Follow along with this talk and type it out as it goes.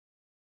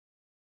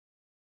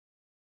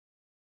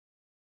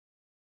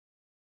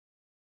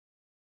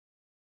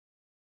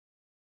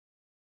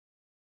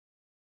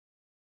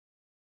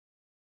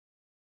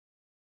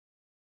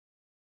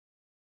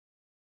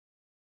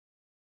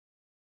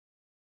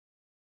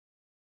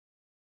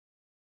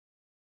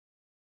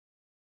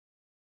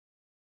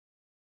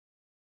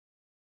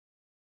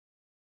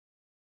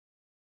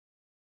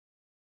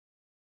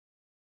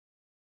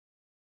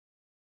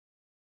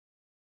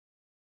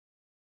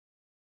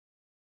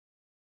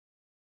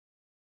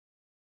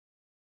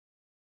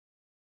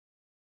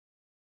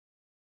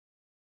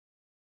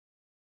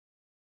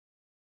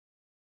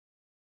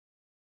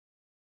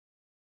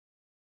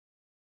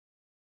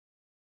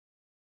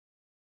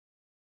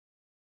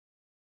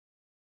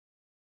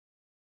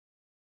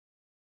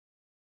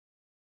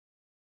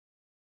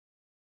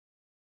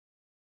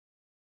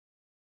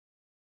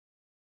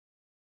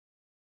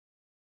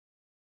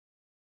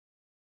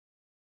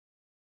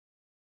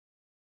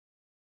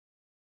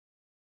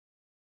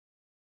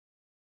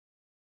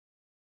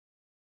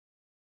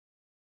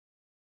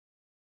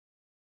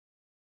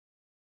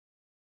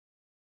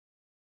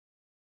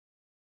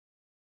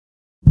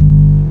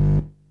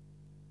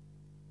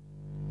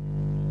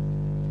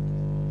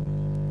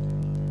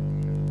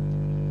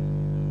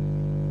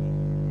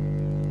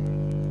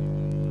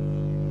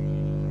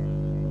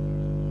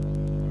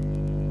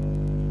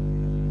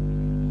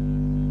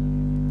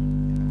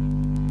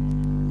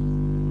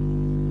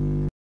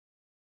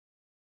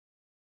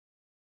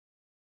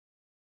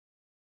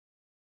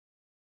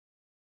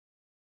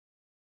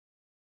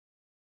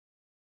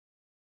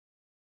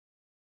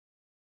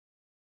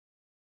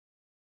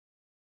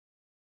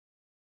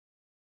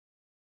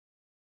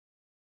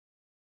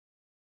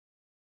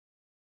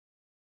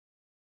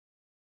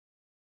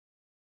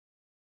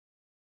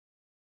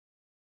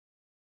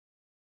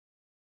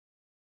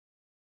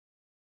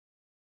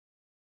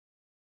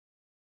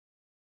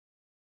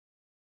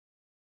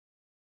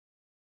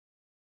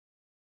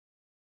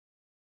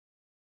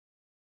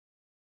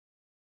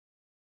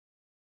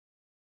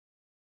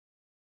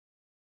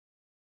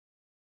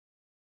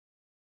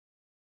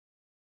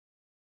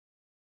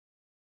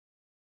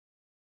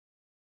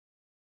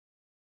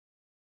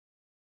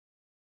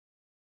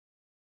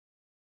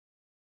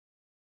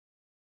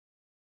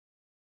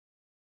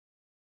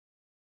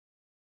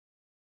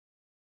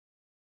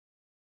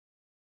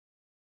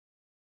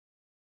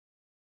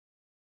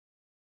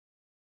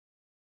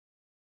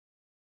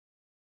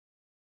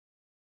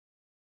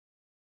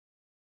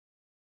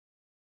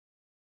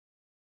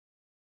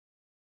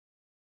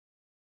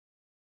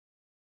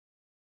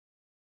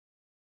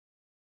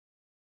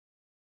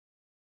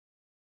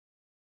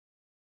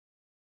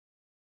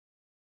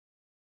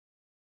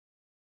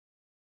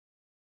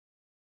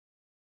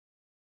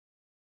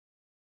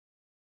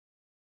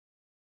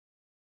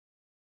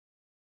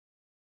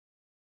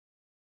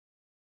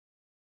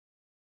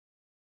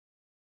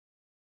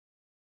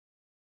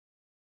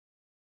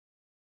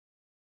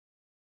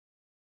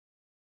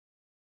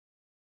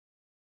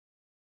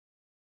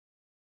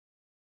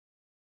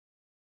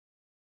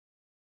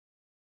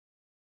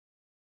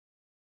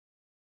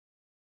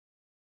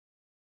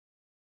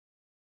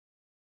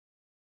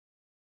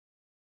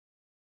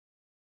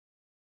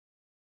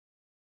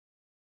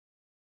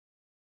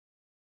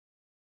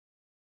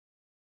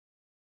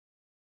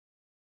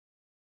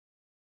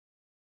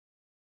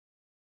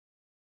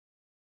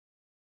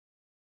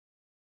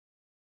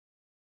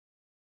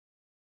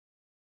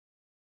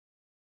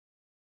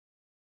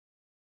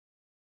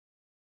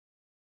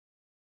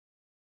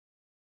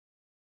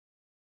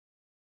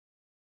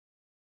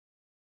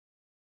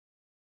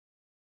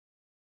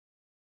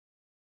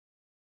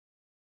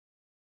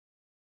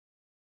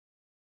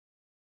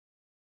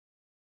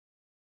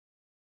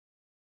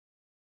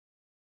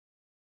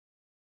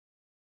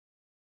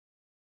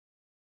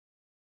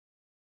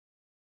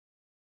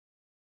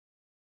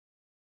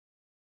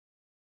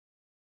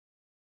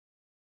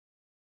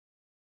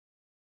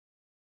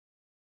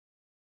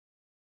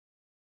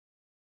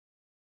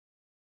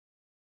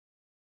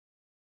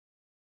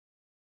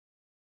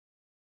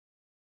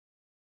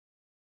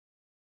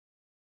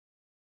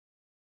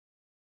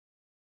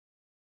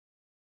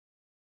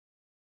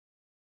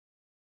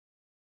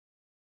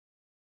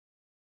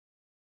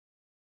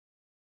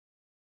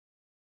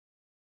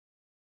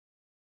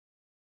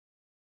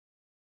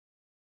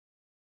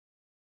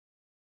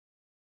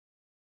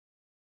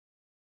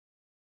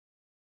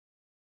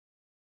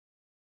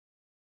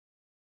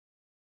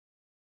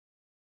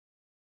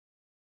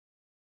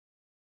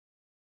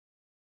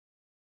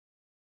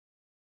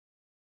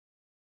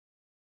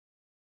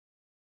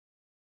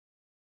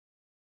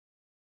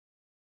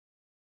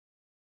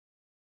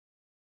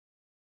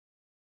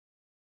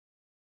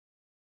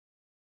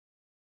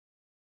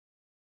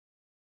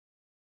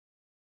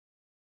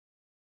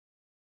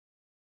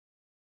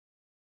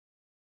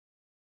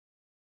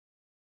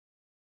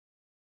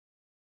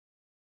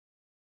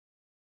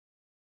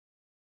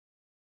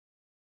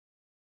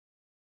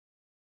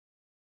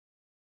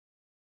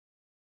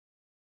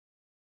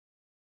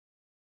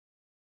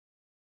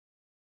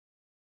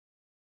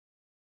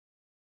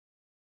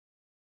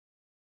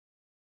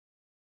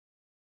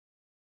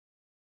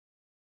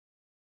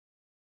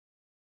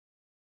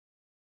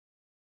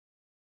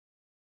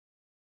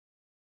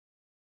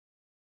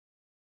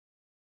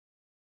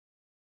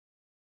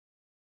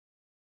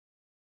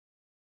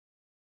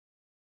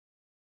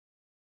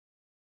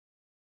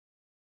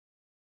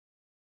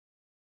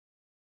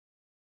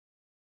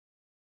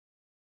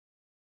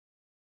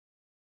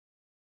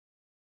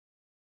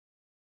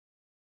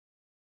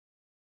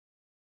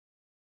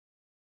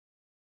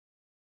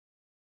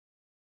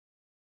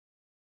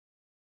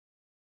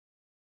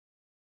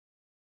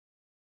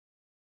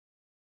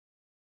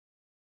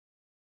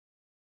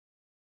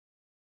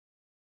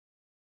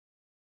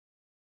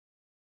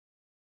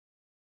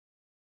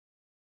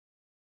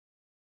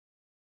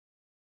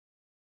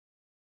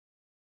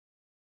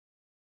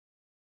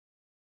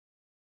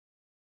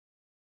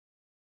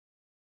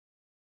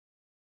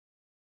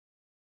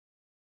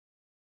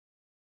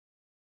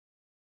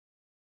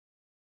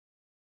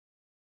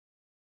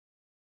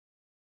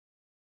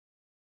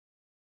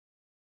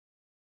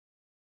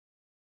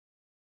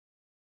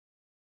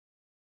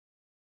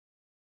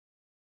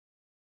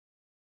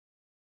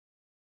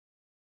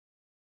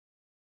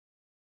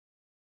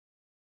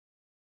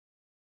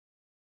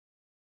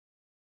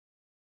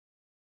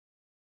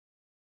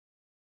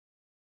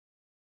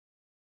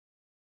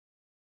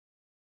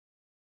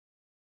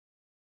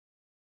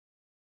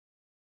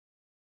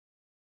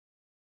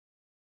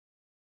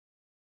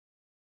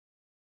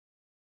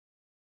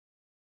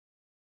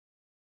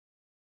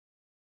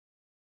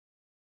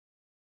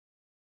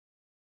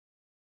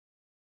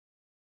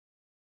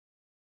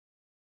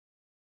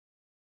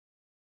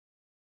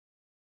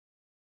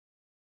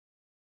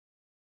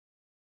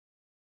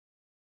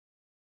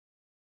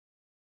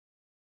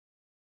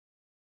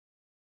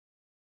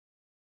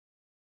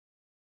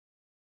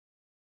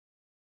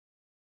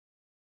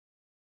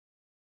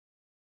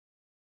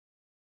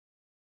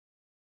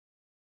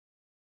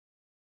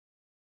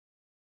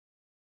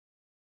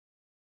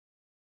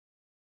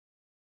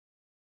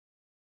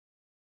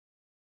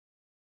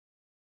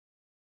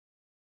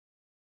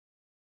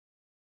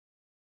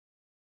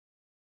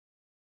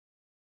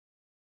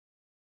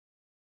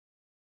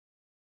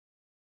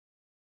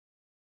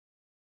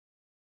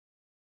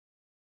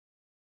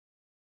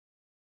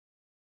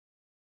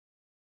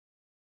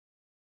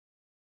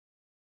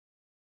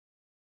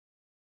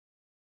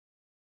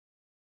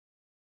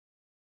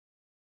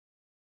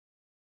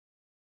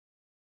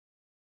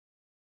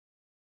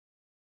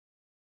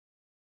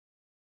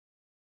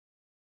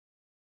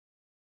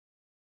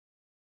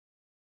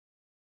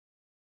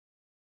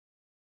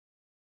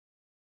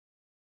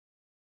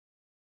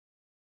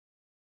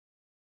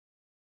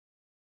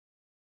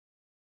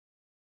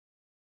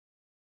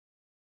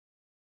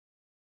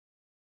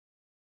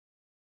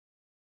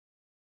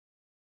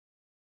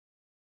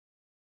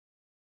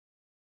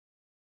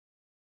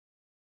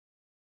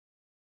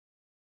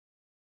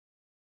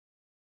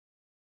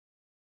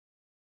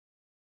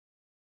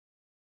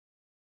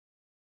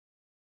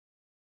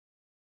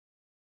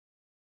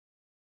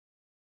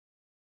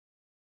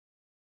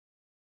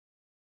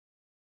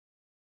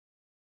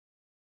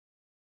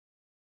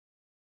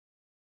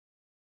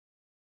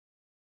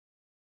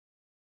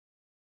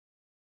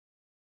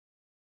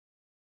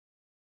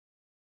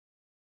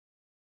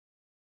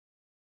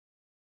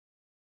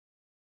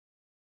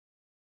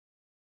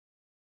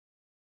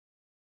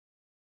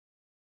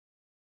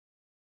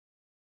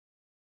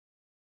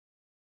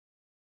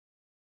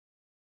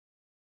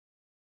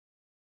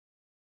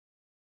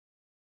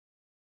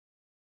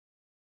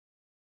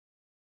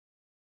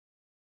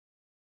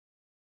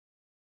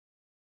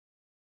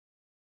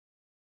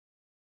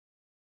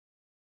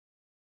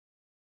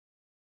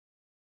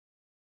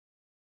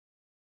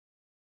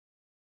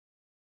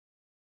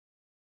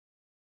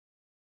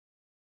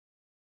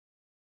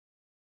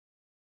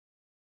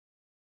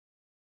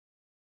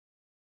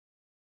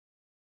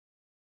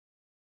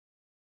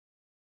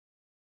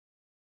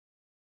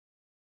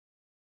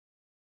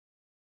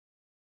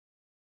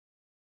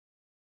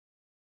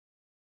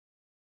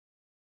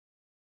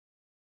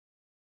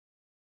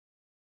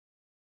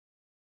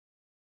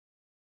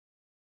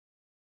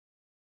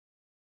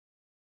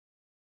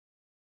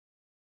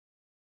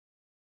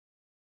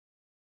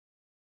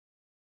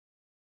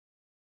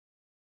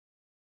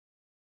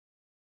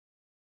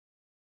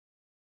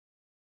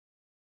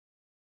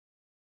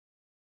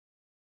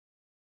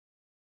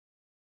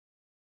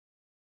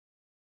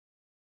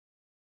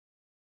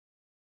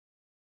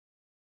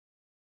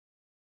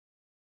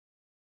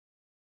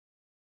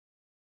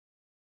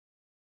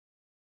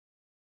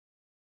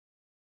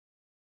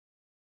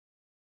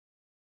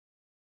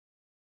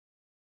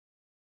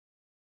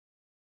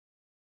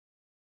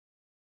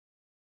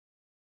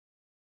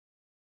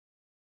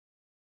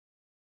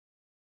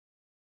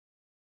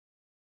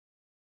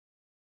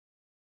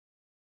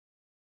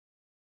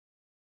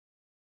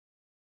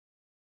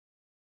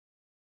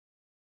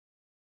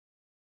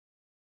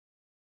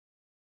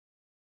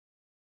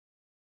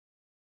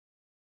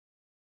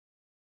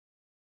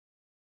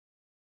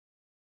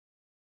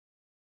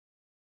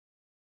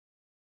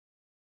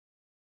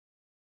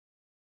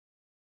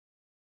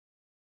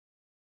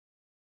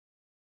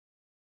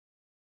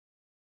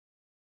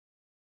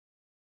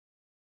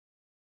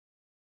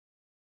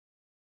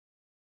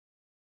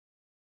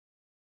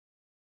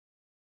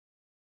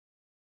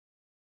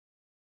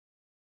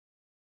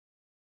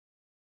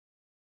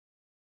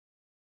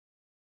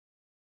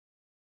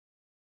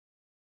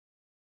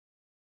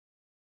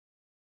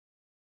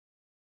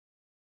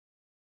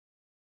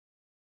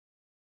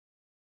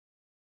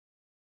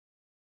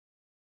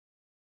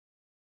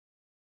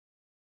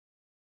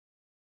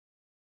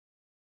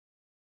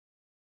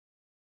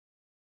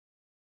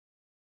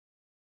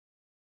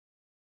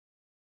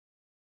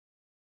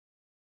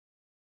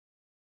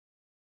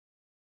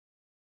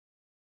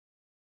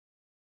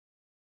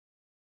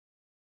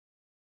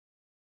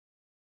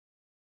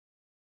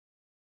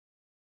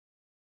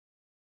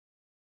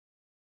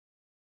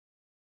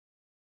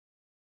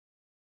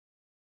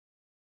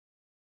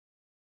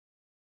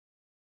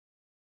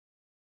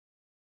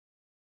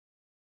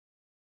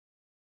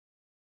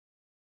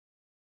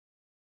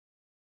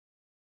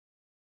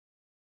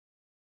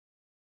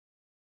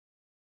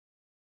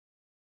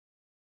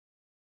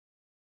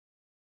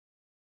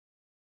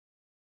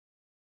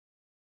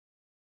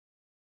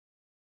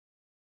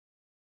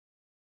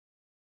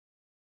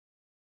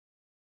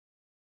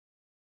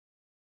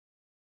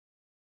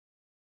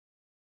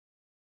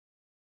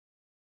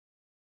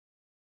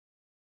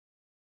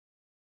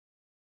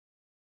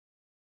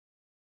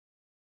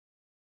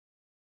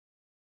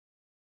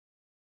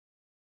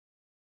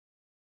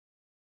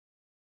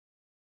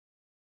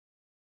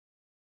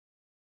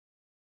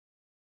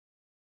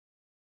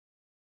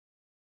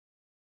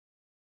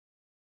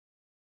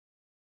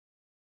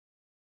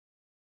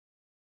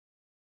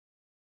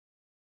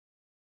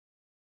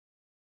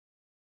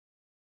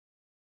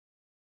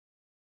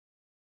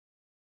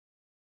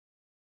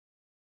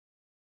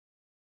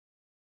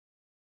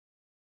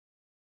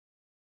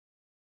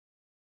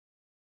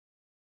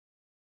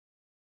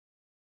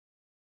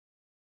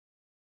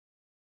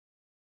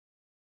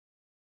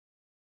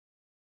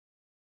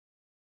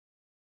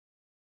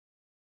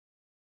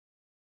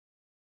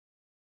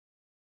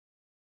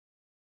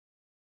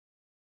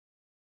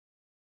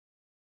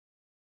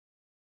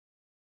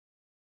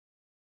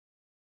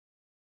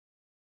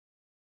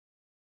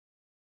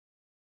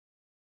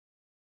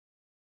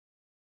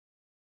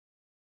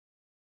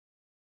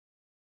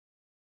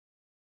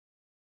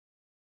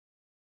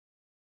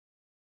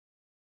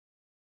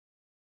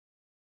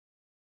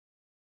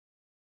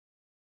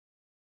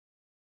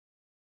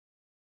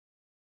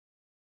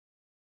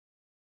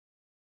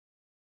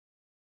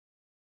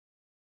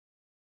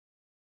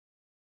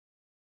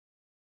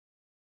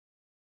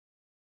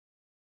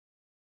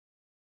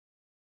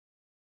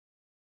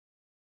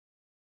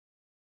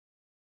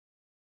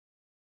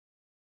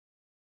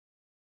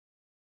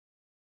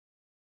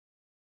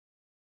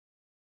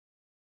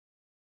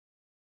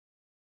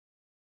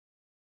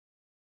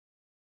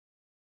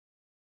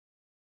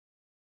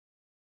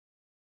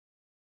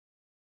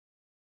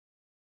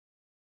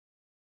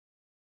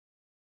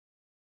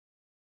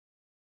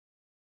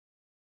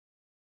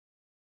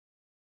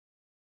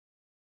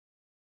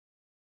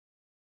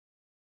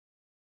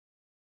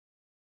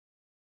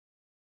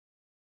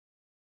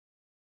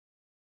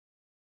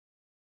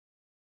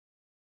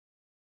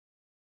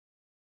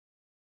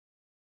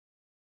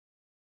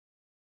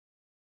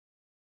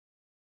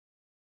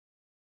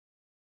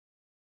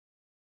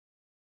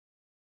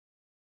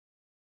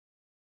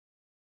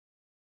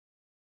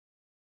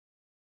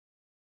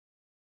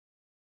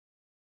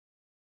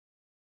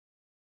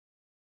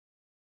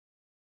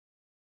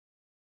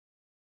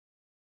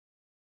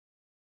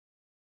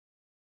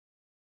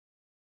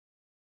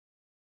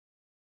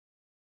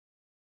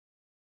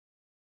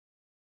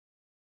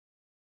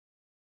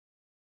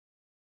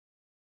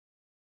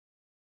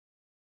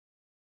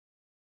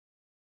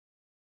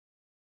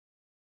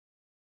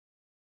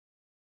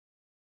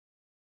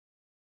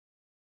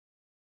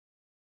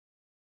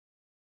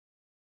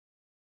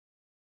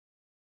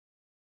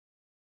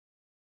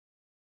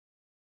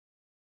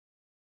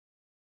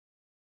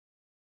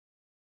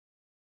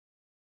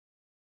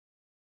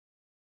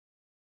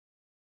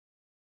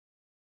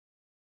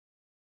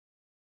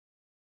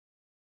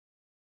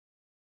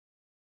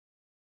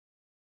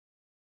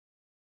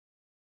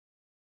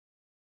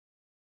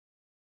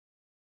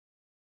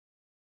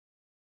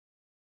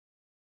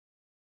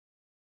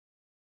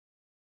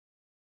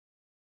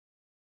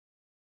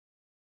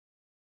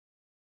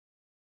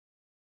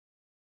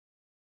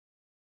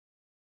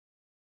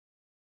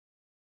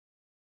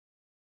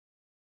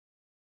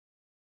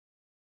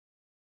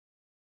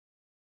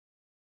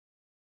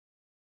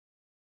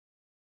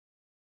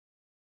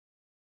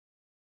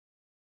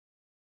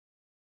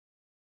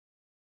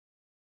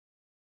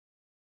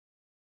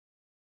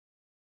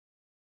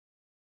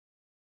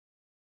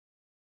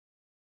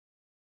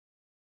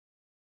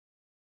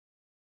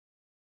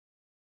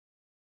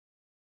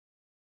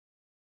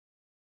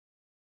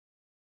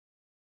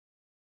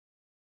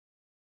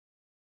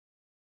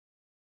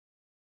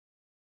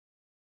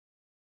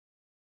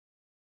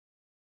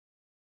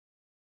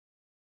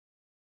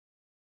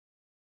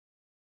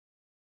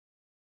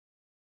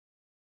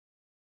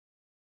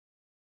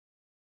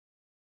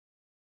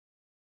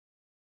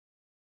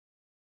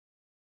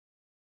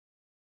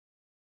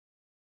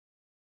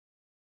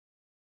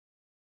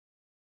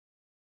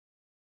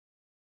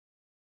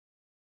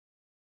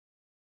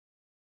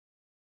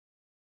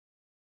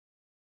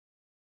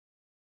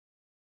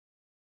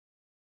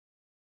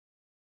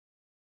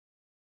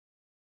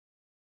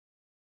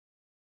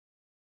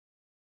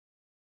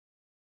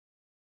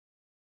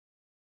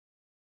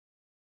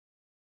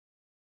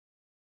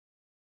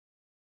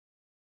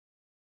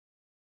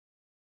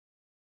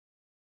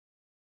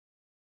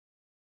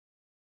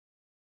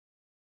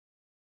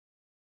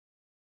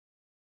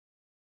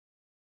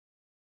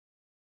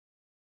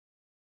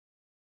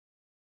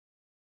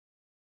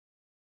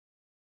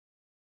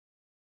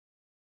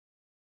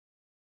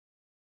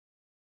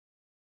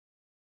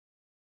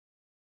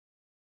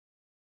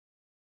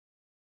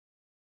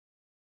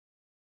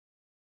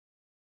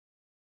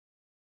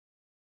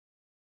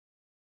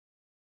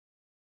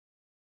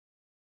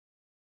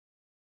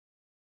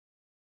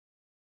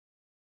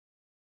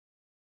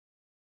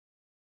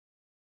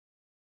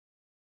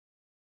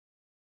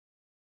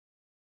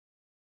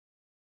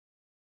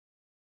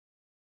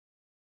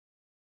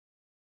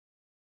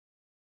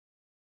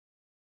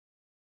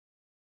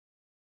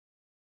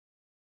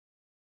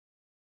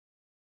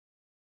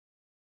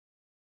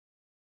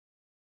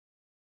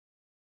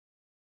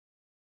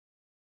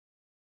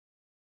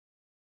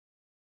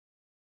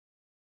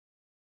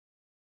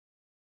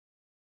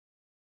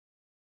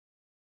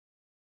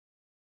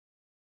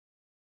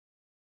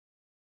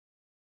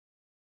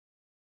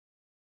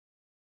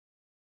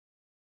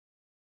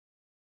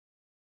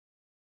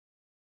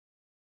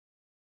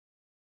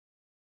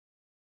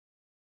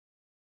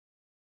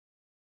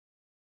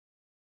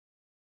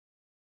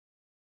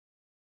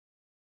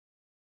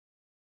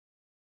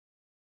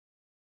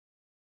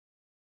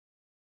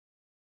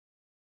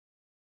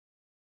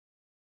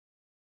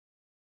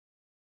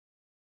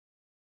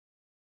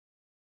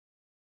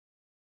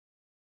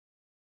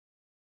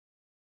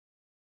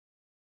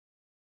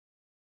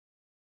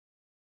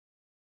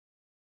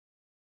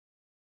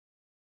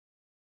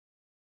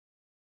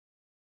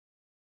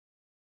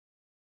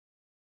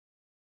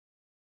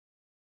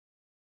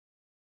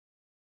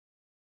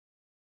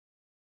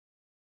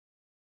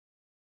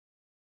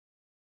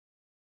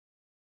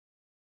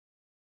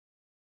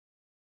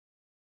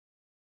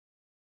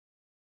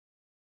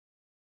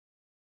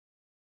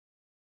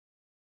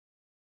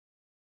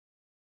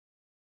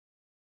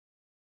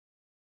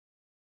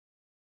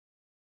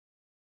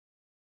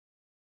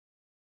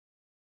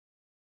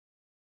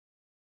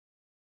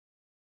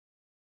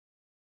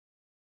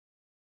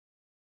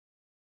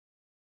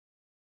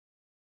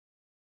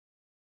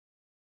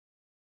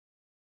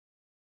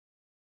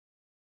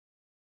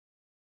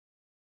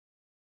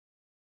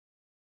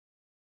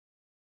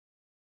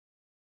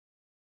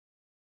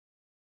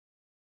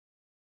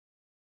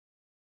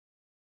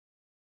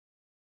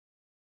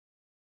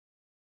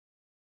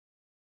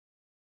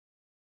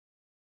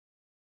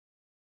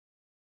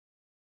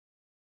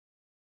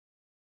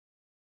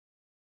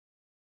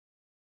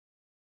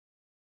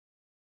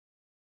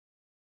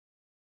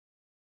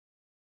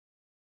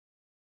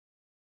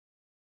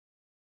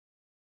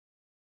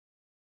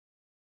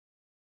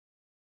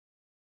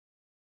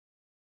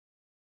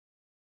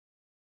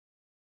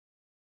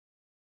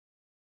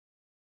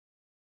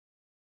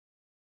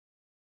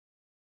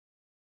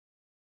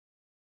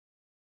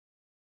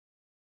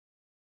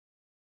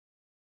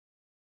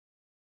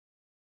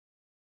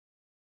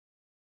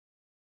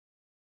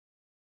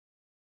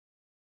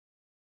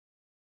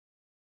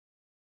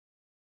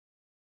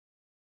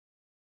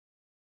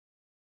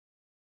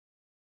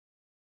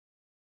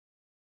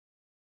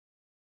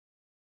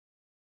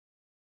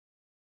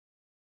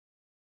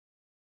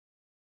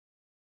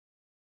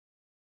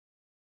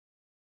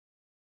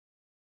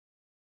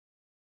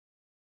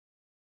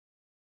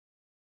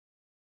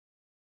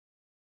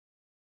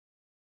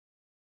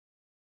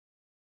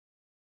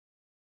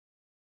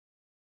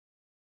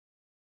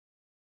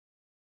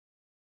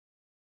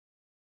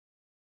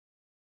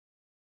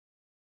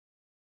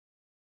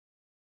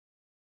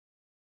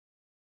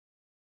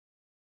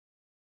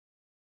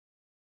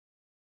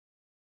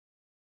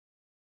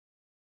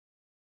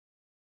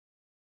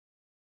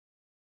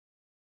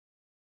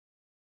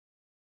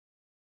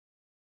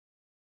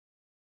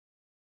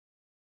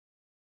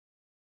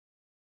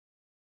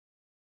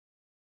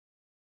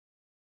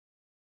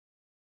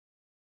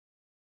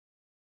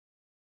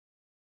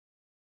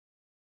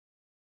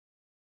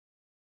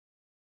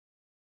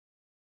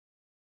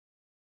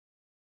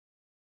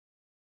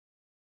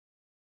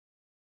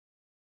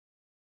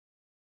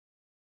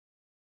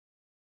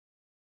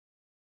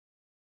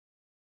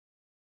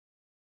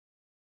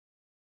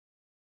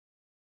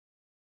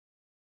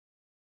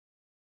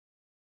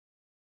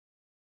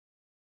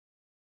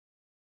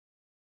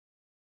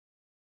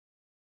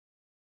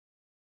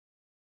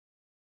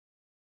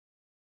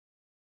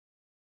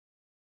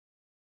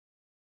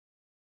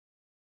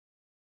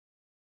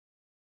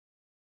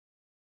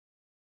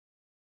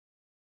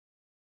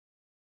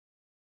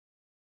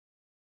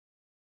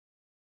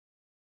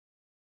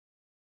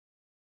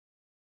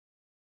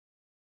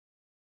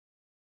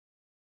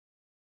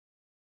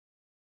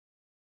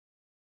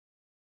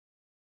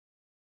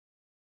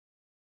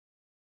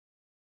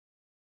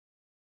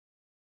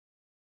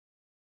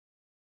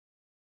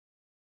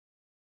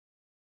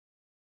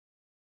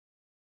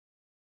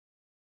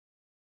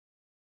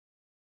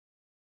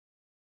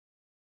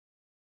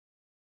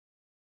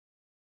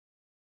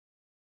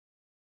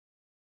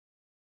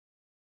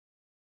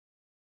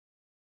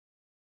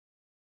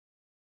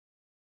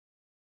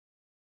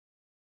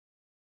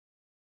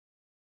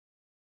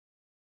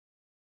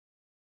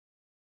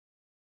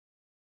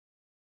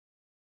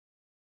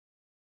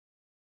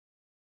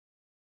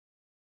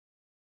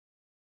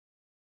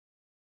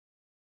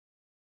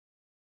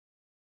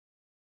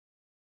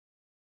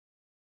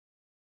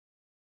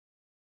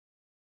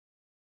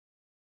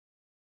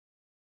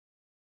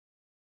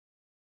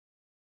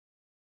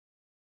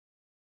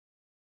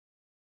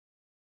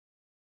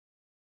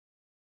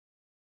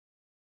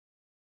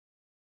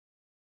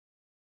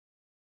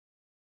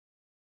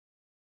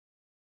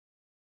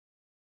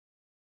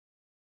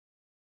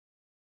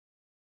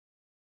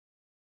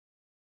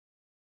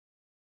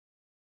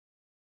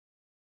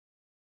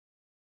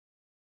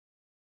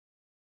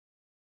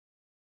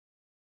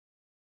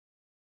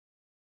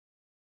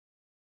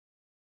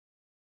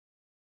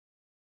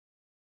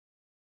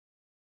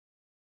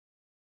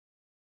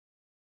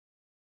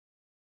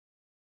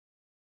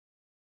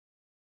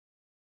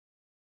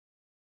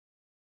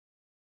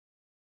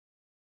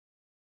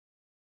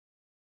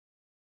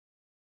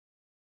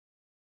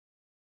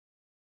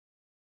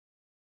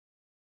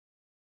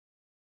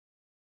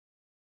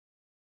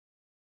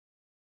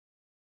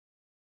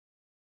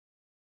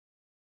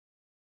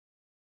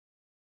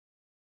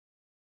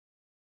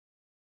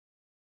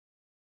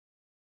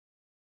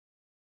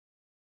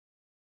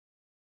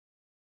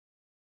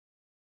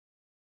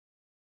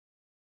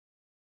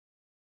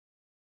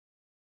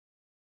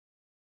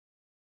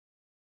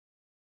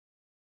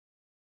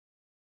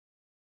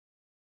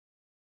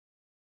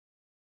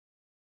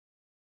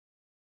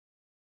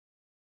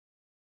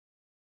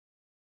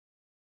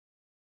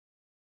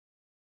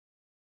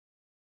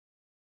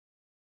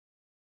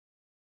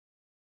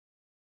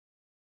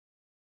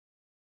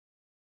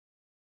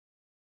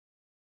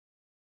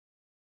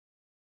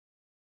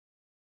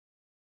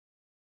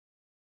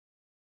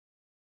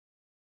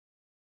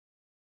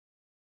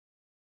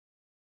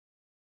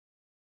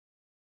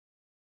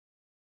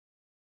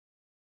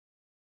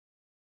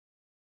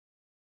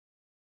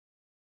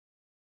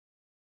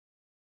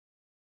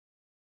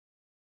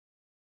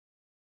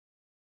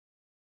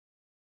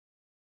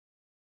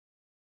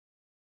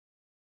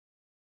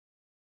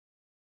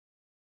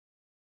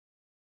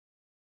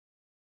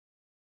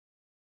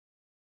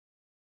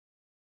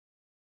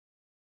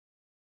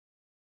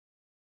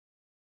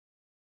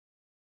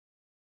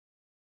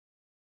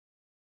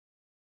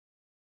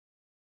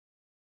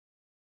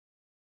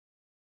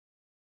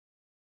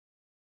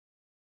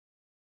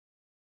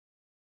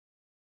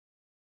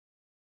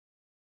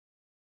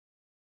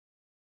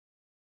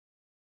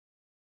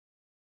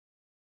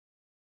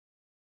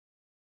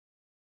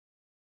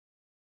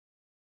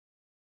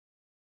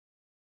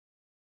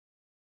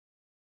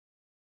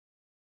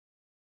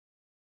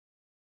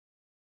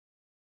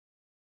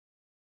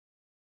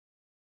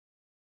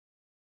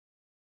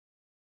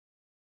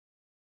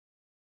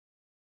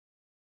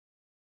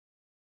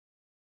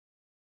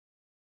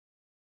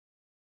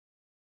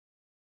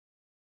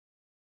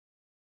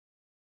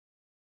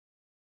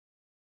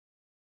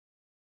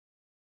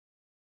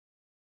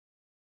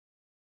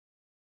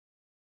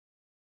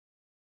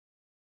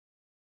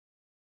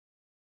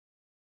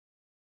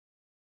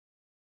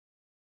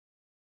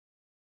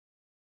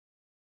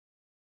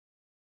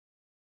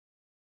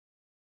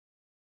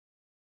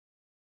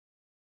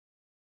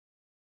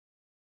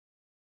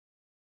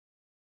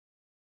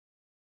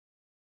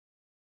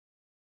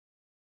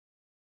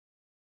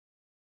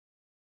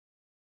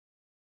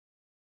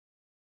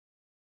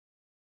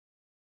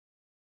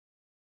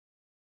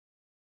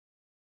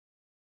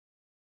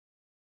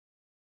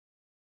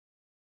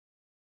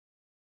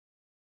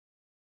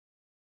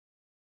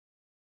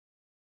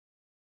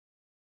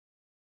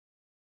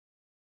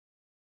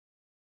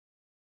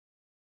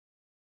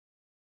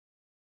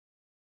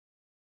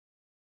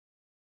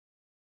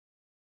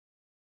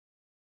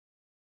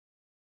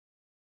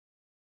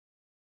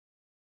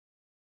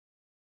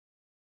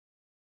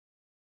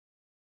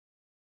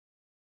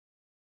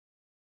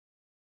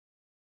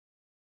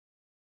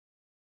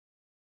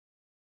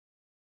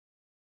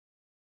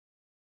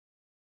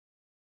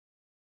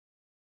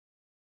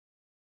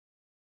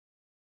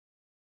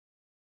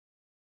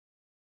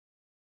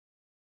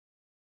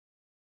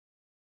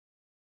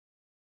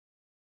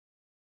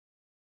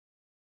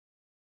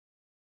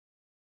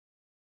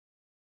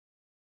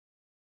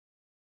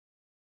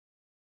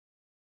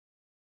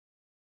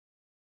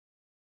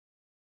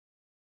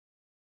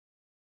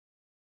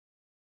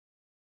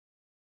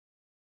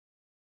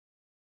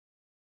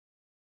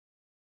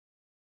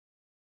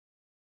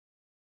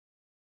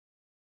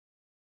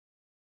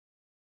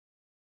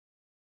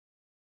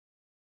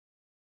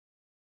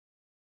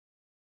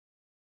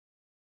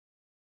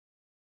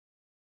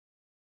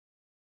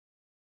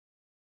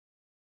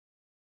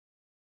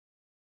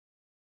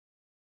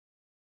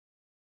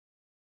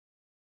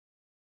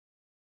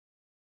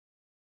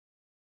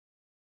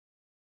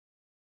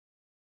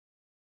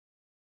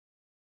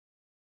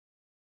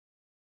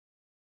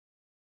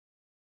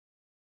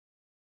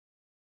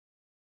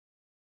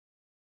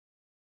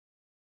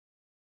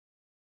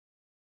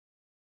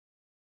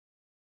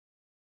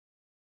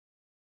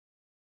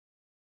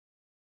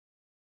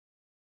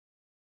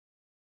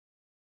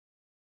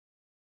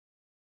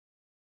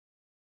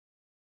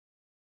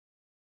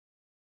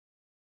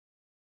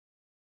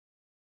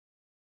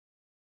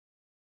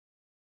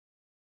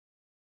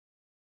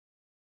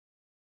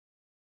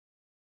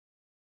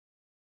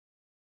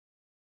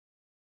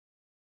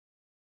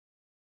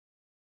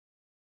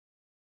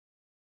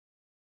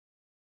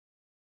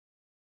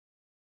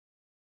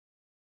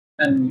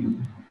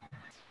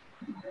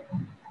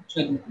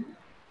चलिए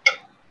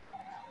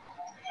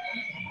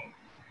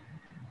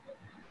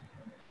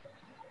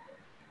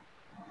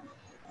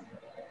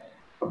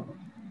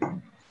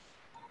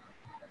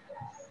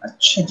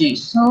अच्छा जी,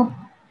 सो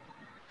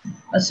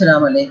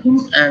अस्सलाम वालेकुम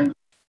एंड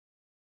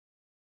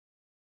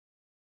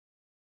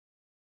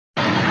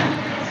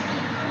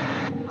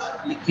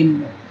लेकिन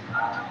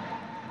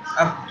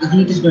अब the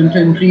heat is going to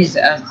increase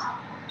as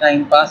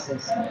time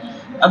passes.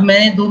 अब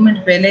मैंने 2 मिनट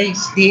पहले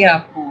इसलिए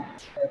आपको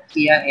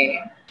किया है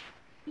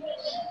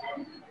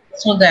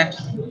so that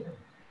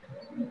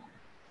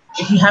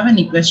if you have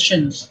any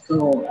questions, so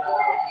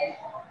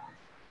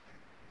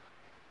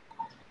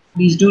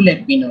please do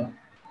let me know.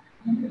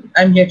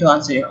 I'm here to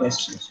answer your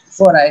questions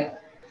before I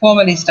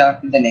formally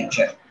start with the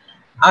lecture.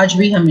 आज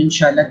भी हम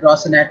इंशाल्लाह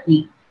gross anatomy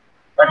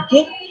पढ़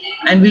के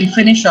and we'll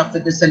finish off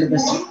with the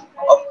syllabus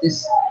of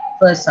this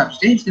first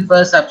substage. The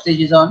first substage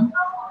is on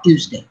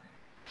Tuesday.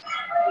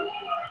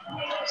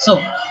 So,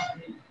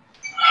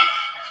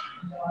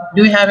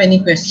 do you have any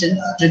questions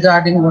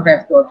regarding what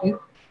I've taught you?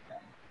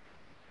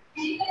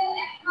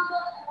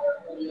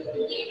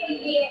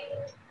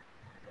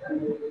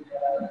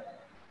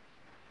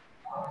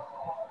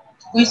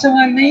 कोई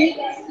सवाल नहीं?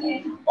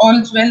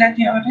 All is well at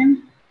your end?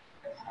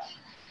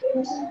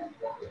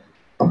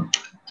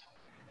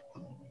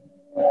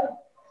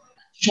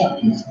 Sure,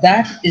 if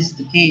that is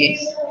the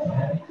case,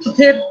 तो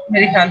फिर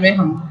मेरे ख्याल में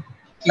हम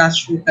class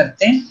शुरू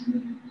करते हैं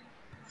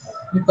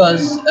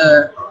because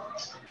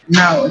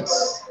now it's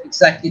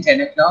exactly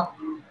 10 o'clock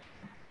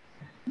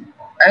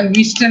and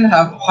we still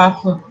have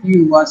half of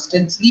you who are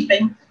still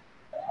sleeping.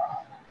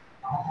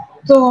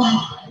 तो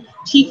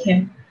ठीक है,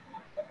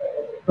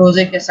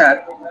 रोजे के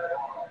साथ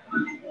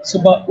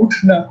सुबह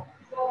उठना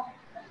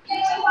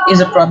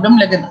is a problem,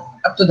 लेकिन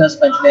अब तो 10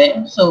 बज गए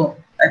हैं, so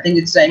I think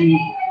it's time you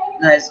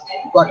guys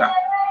got up.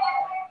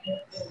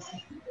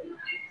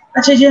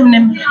 अच्छा जी, हमने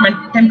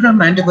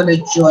temporomandibular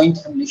joint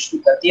हमने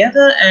शुरू कर दिया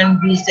था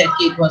and we said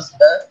it was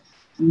a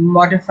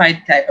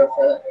modified type of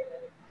a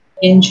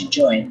hinge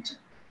joint.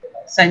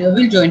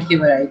 Synovial joint की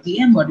variety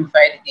है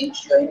modified hinge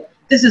joint.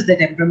 This is the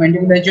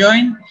temporomandibular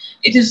joint.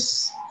 It is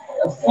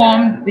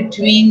formed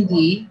between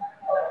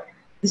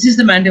this is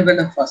the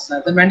mandibular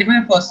fossa. The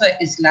mandibular fossa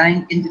is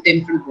lying in the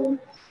temporal bone.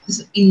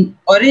 This in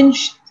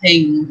orange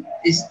thing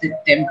is the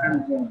temporal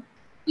bone,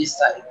 this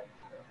side.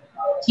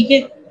 ठीक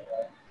है?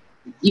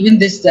 Even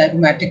this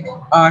diaphragmatic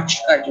arch,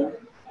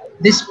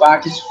 this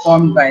part is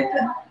formed by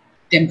the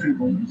temporal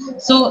bone.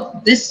 So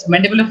this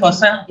mandibular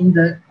fossa in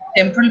the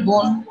temporal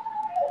bone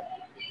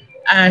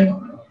and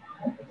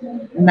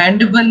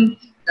mandible,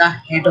 the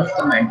head of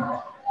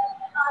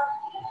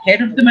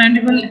the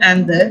mandible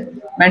and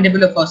the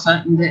mandibular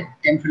fossa in the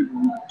temporal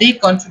bone. They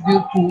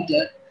contribute to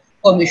the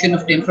formation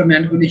of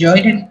temporomandibular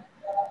joint. And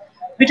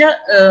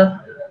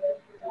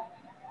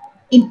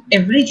in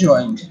every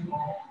joint,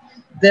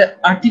 the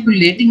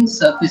articulating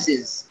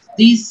surfaces,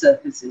 these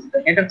surfaces,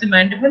 the head of the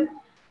mandible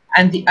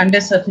and the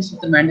undersurface of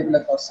the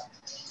mandibular fossa.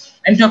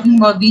 I'm talking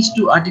about these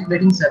two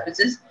articulating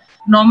surfaces.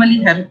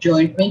 Normally, have a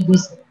joint where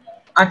these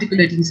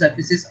articulating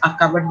surfaces are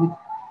covered with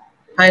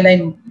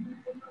hyaline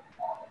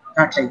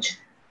cartilage,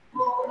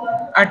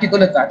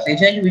 articular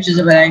cartilage, which is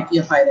a variety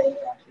of hyaline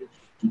cartilage.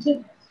 Okay?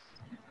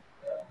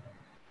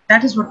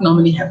 That is what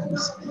normally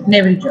happens in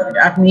every joint.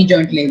 Aap knee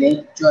joint le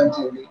le,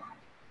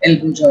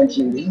 elbow joint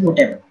le le,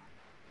 whatever.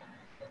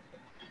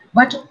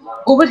 But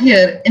over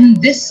here,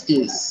 in this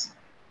case,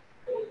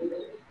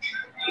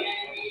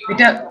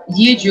 beta,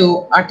 ये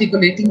जो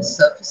articulating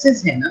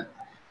surfaces है ना,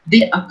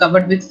 they are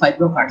covered with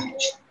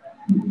fibrocartilage.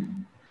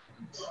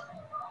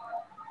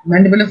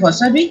 Mandibular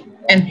fossa bhi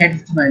and head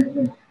of the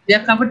mandible. They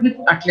are covered with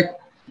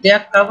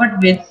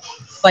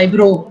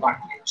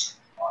fibrocartilage,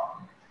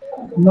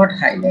 not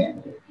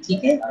hyaline.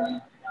 ठीक है?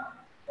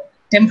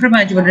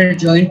 Temporomandibular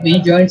joint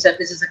में joint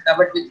surfaces are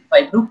covered with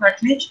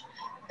fibrocartilage.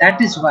 That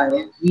is why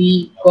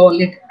we call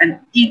it an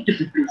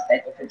atypical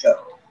type of a joint.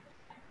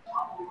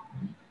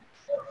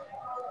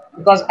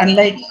 Because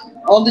unlike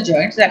all the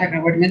joints that are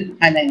covered with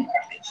hyaline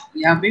cartilage,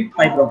 यहाँ पे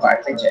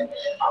fibrocartilage है.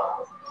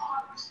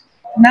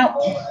 Now,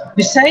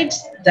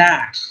 besides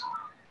that,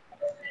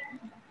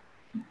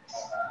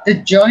 the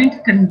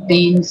joint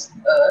contains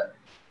a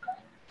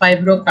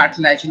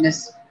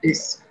fibrocartilaginous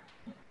disc.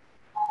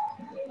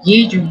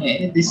 ये जो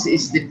है, this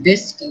is the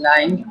disc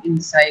lying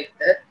inside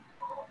the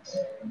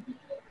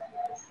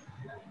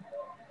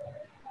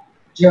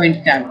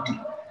joint cavity.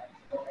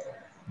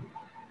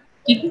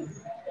 ठीक है?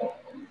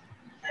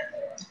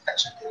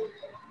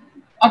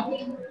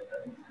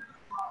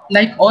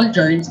 Like all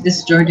joints,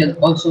 this joint is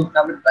also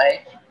covered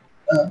by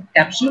a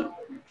capsule.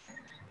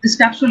 This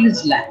capsule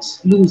is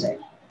loose,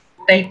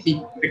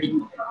 tightly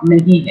fitting.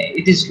 Nahi hai,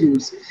 it is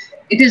loose.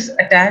 It is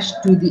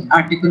attached to the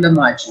articular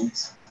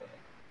margins.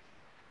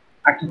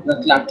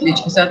 Articular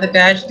cartilage के साथ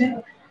attached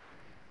है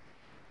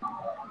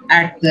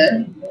at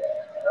the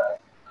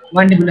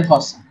mandibular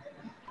fossa.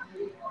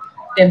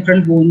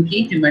 Temporal bone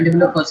की जो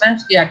mandibular fossa है,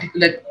 उसकी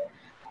articular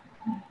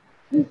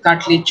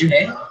cartilage जो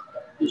है,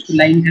 उसको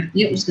लाइन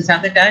करती है, उसके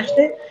साथ attached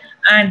है,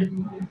 and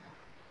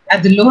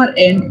At the lower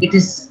end, it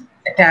is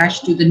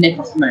attached to the neck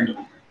of the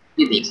mandible.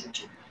 ये देख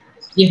लीजिए,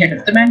 ये head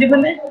of the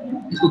mandible है,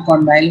 इसको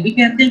condyle भी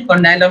कहते हैं,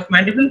 condyle of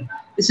mandible.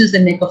 This is the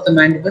neck of the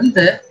mandible.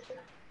 The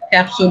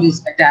capsule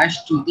is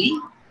attached to the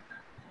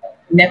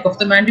neck of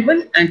the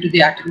mandible and to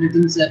the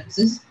articulating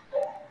surfaces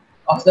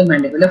of the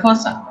mandibular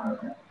fossa.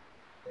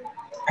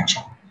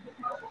 अच्छा,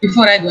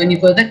 before I go any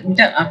further,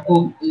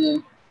 आपको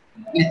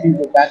let me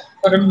go back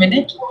for a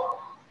minute.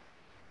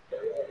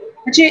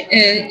 अच्छा,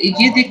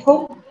 ये देखो,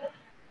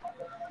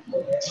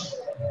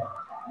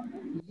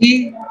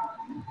 ये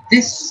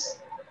this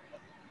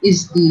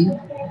is the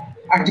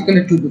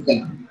articular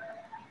tubercle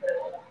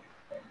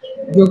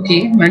जो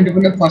कि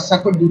mandibular fossa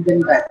को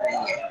deepen कर रही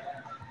है.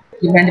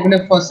 The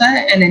mandibular fossa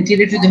and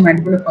anterior to the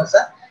mandibular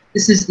fossa,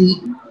 this is the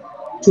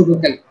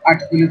tubercle,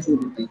 articular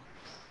tubercle.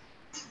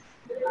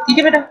 ठीक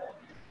है बेटा?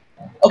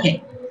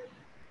 Okay,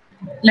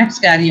 let's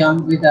carry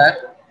on with our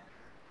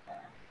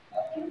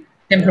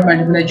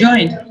temporomandibular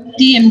joint.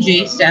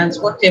 TMJ stands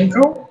for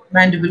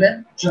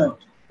temporomandibular joint.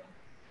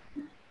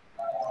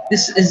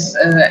 This is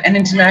an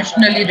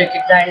internationally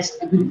recognized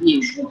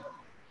abbreviation,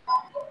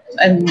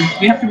 and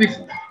you have to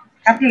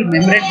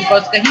remember it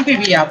because कहीं पे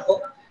भी आपको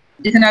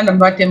जितना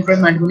लंबा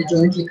temporomandibular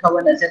joint लिखा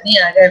हुआ नजर नहीं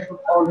आएगा, it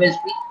would always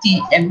be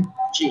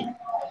TMJ.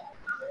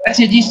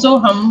 अच्छा जी, so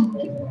हम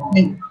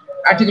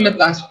articular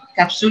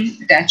capsule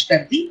attach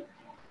कर दी.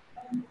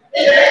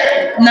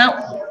 Now,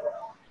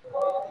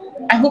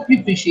 I hope you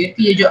appreciate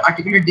कि ये जो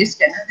articular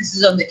disc है ना, this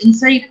is on the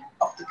inside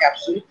of the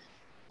capsule.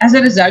 As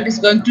a result, it's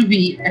going to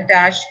be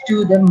attached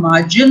to the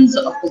margins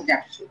of the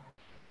capsule.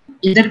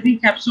 Either be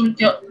capsule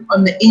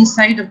on the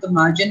inside of the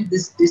margin,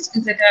 this disc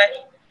is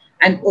attached,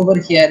 and over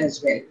here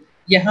as well.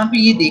 यहाँ पे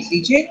ये देख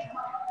लीजिए,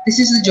 this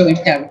is the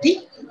joint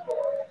cavity.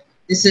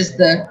 This is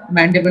the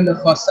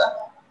mandibular fossa,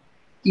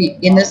 the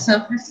inner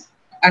surface,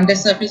 under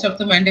surface of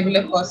the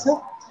mandibular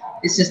fossa.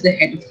 This is the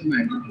head of the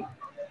mandible.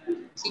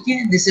 ठीक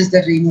है, this is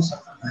the ramus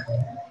of the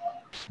mandible.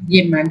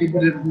 ये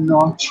mandibular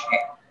notch है.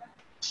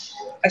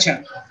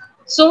 अच्छा,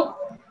 so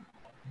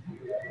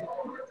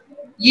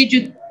ये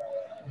जो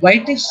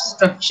whitish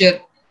structure,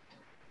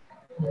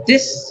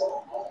 this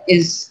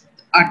is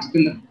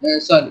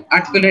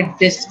articular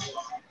disc.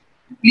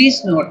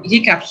 Please note, ये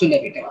capsule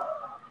है बेटा.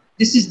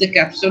 This is the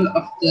capsule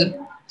of the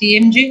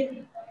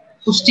TMJ.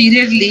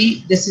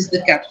 Posteriorly, this is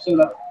the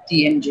capsule of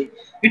TMJ.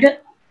 Beta,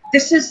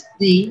 this is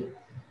the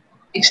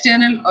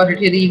external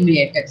auditory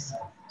meatus,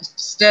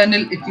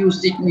 external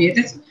acoustic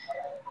meatus.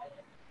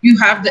 You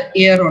have the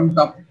air on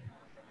top.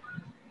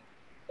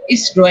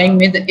 इस drawing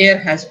में the air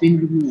has been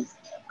removed.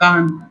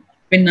 Can't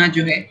pinna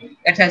जो है,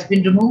 that has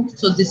been removed.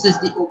 So this is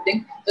the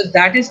opening. So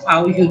that is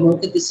how you know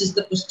that this is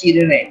the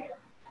posterior end.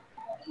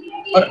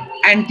 और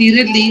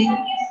anteriorly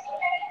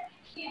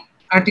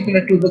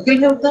articular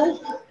tubercle होता है,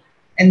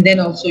 and then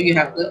also you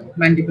have the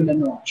mandibular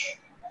notch.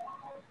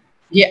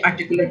 ये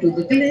articular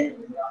tubercle है,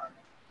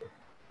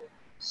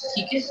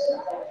 ठीक है?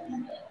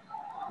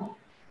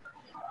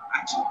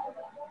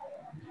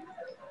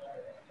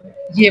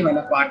 ये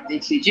वाला part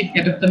देख लीजिए,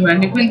 head of the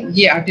mandible,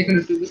 ये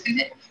articular tubercle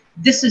है,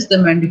 this is the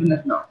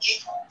mandibular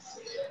notch.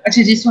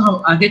 अच्छा जी, so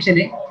हम आगे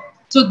चलें.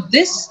 So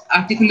this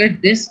articular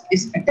disc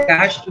is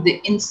attached to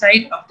the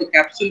inside of the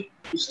capsule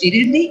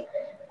posteriorly,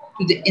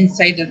 to the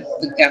inside of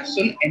the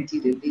capsule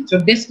anteriorly. So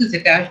disc is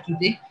attached to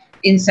the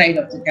inside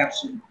of the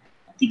capsule.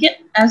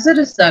 Okay. As a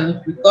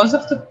result, because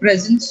of the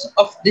presence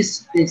of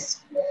this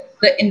disc,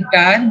 the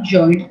entire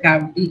joint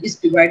cavity is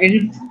divided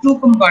into two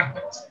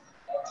compartments.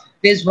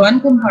 There's one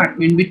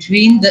compartment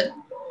between the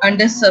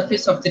under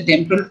surface of the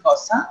temporal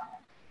fossa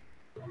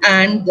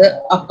and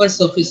the upper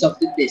surface of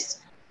the disc.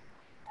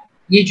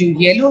 ये जो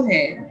yellow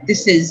है,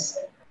 this is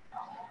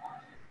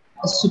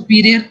a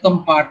superior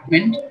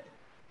compartment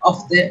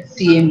of the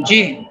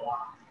TMJ.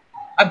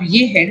 अब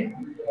ये head,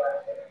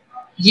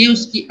 ये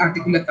उसकी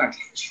articular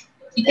cartilage.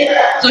 ठीक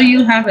है? So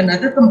you have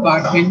another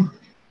compartment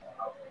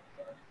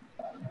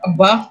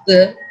above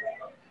the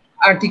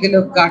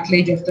articular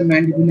cartilage of the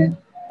mandibular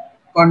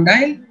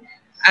condyle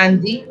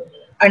and the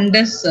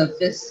under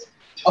surface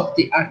of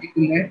the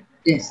articular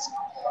disc.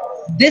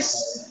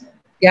 This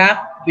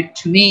gap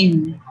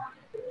between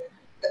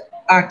the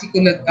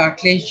articular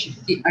cartilage,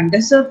 the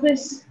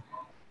undersurface,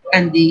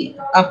 and the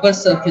upper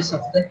surface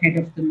of the head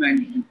of the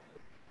mandible.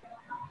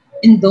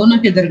 इन दोनों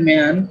के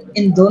दरमियान,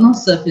 इन दोनों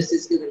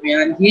surfaces के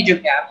दरमियान ये जो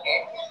gap है,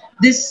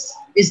 this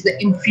is the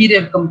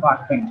inferior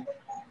compartment.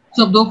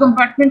 So दो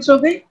compartments हो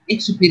गए,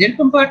 एक superior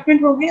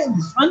compartment हो गया,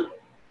 this one,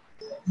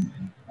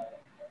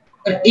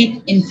 और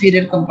एक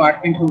inferior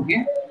compartment हो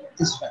गया,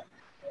 this one.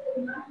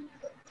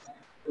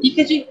 ठीक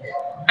है जी?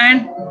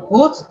 And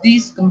both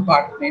these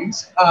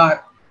compartments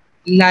are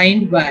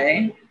lined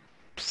by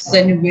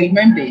synovial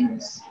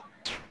membranes.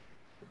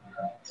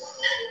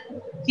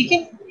 ठीक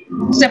है?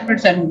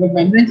 Separate synovial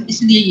membranes,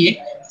 इसलिए ये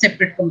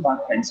separate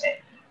compartments है.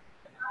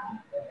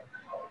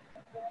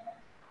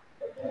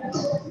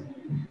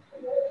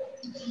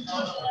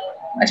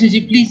 अच्छा जी,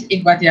 प्लीज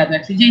एक बात याद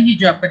रख लीजिए, ये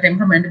जो आपका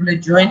टेम्पोरोमैंडिबुलर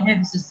जॉइंट है,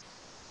 this is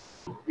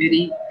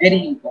very very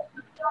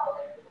important.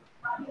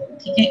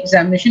 ठीक है,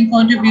 एग्जामिनेशन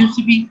पॉइंट ऑफ व्यू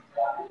से भी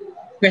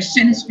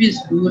क्वेश्चन भी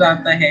जरूर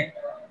आता है।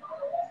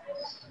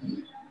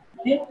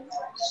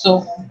 सो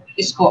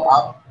इसको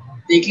आप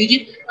देख लीजिए,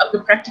 आपके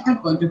प्रैक्टिकल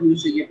पॉइंट ऑफ व्यू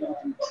से ये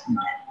बहुत इंपॉर्टेंट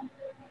है।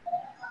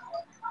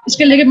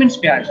 इसके लिगामेंट्स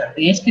पे आ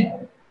जाते हैं। इसके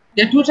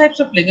there are two types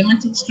of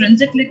ligaments,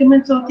 extrinsic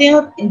ligaments होते हैं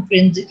और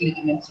intrinsic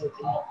ligaments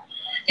होते हैं।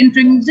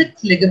 Intrinsic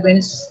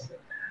ligaments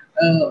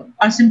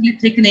are simply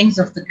thickenings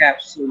of the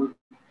capsule.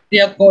 They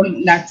are called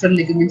lateral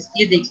ligaments.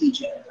 ये देख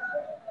लीजिए,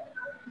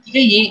 ठीक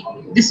है,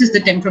 ये this is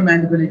the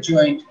temporomandibular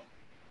joint,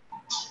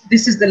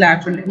 this is the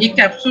lateral, ये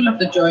capsule of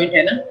the joint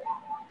है ना,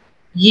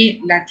 ये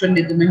lateral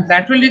ligament.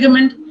 Lateral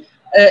ligament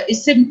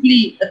is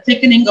simply a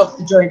thickening of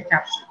the joint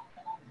capsule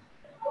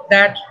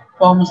that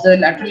forms the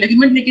lateral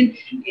ligament. लेकिन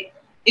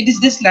it is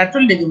this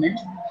lateral ligament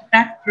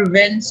that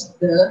prevents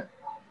the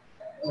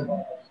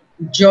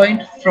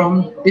joint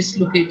from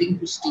dislocating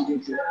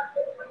posteriorly.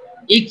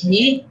 एक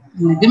ये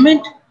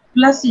ligament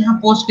plus यहाँ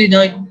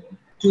posterior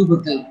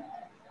tubercle,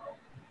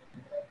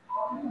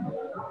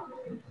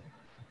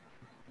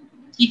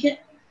 ठीक है,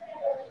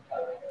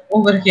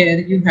 over here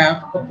you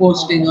have a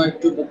posterior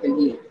tubercle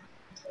here.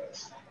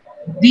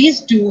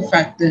 These two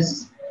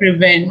factors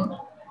prevent,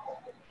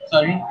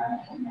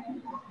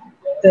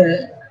 the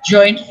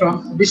joint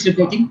from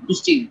dislocating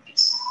posteriorly.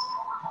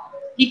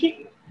 ठीक है।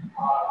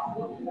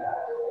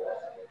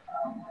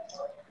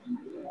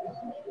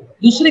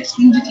 दूसरे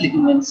extrinsic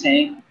ligaments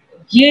हैं,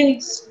 ये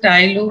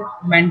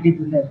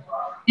स्टाइलोमैंडिबुलर,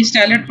 ये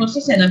स्टाइलर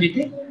प्रोसेस है ना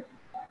बेटे,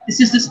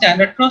 this is the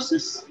styler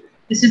process,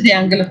 this is the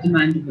angle of the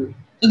mandible.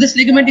 So this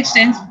ligament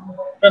extends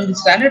from the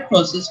styloid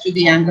process to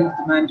the angle of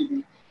the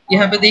mandible.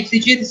 यहाँ पे देख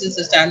लीजिए, this is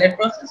the styloid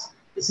process,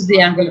 this is the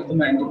angle of the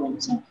mandible.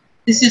 So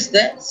this is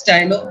the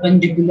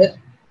stylomandibular,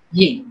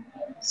 ये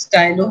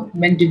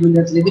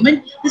stylomandibular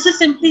ligament. This is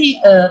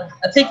simply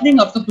a thickening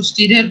of the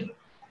posterior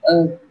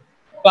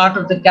part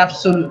of the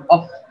capsule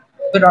of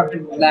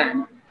parotid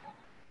gland.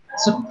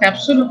 So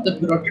capsule of the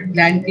parotid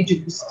gland की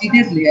जो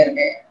posterior layer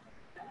है,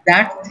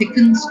 that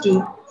thickens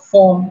to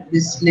form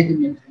this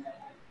ligament.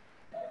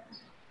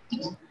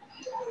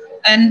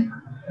 And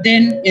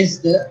then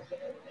is the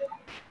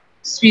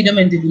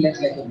sphenomandibular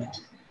ligament.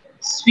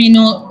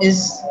 Spheno is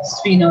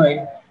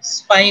sphenoid,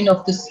 spine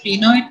of the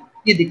sphenoid.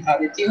 ये दिखा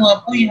देती हूँ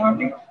आपको यहाँ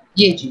पे,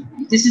 ये जी,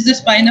 this is the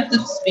spine of the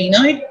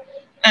sphenoid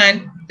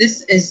and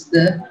this is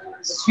the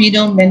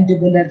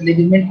sphenomandibular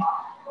ligament.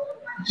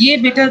 ये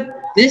बेटा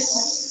this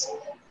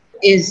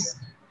is,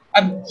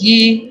 अब ये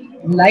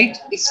light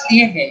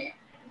इसलिए है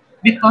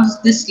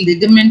because this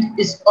ligament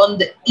is on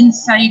the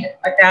inside,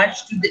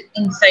 attached to the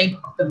inside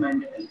of the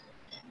mandible.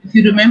 If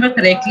you remember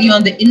correctly,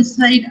 on the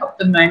inside of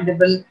the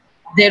mandible,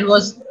 there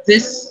was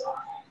this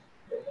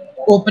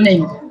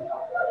opening,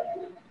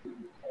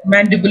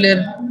 mandibular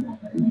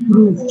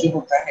groove जो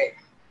होता है,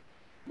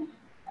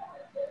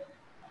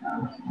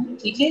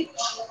 ठीक है,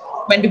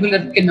 mandibular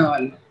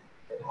canal.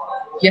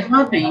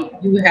 यहाँ पे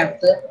you have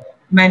the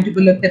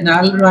mandibular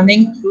canal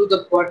running through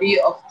the body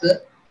of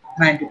the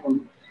mandible.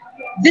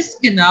 This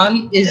canal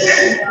is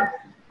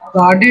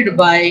guarded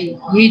by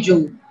ये जो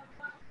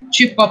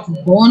chip of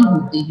bone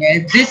होती है,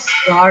 this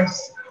guards,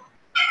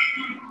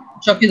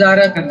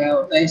 चौकीदारा कर रहा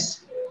होता है इस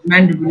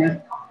mandibular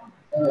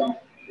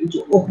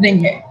जो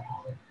opening है,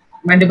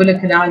 mandibular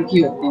canal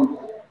की opening,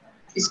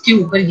 इसके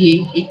ऊपर ये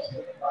एक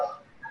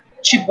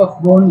chip of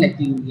bone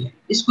लगी हुई है,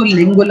 इसको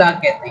lingula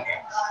कहते हैं.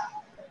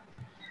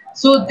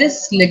 So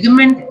this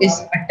ligament is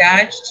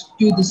attached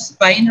to the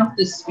spine of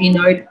the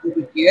sphenoid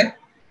over here.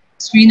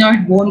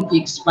 Sphenoid bone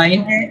की एक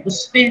spine है,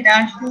 उस पे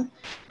attached है,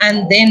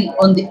 and then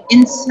on the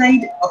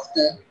inside of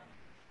the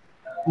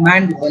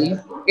mandible,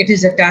 it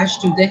is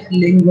attached to the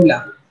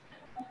lingula.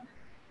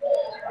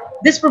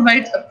 This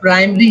provides a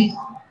primary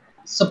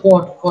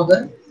support for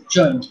the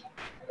joint.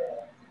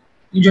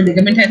 ये जो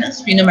ligament है ना,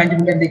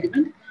 sphenomandibular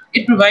ligament,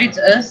 it provides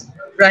us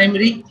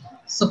primary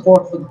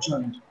support for the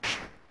joint.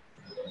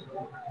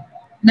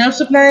 Nerve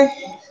supply,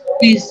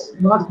 please,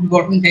 बहुत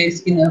important है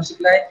इसकी nerve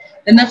supply.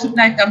 The nerve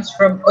supply comes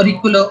from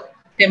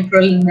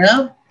auriculotemporal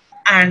nerve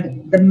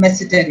and the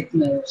mesenteric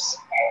nerves.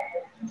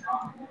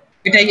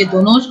 बेटा ये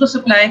दोनों उसको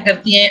सप्लाई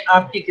करती हैं.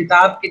 आपकी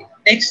किताब के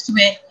टेक्स्ट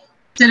में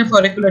सिर्फ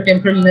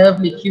auriculotemporal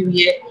nerve लिखी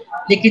हुई है,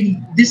 लेकिन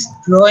this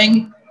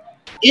drawing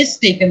is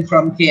taken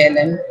from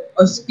KLM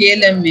और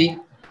KLM में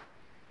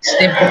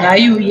इसने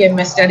बनाई हुई है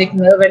mesenteric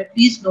nerve. And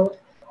please note,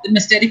 the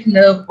mesenteric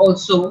nerve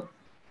also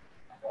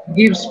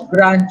gives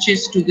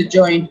branches to the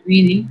joint,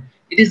 meaning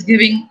it is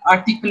giving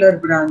articular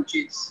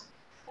branches.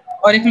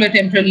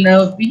 Auriculotemporal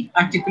nerve भी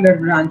articular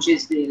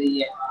branches दे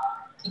रही है,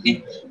 ठीक है.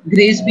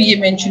 Grace भी ये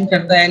mention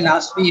करता है,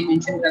 last भी ये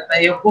mention करता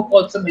है, your book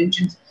also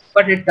mentions,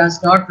 but it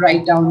does not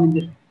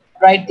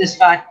write this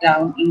fact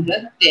down in the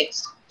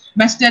text.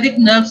 Mesenteric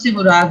nerve से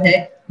मुराद है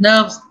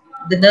nerves,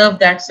 the nerve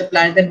that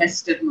supplies the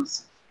masseter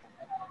muscle,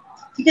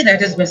 ठीक है,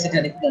 that is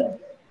mesenteric nerve.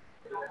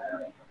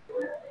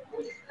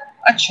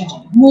 अच्छा जी,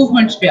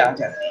 movements पे आ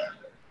जाते हैं.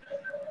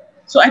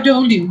 So I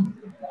told you,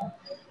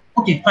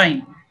 okay,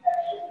 fine.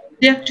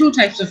 There are two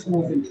types of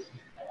movement.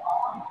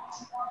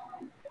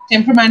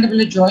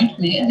 Temporomandibular joint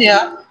में there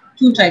are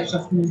two types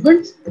of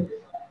movements.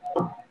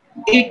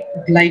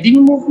 एक gliding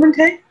movement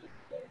है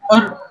और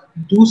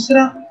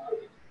दूसरा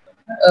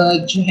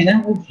जो है ना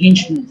वो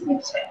हिंज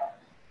मूवमेंट्स है.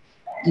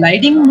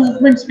 Gliding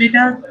movements,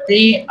 beta,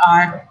 they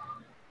are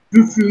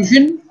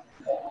protrusion,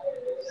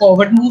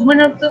 forward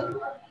movement of the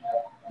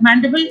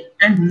mandible,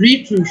 and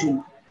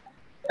retrusion,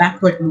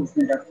 backward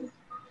movement of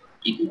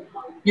it.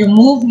 You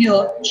move your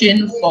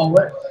chin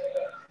forward,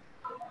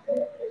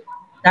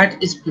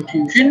 that is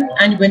protrusion,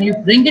 and when you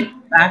bring it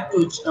back to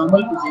its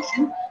normal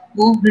position,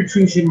 वो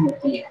retrusion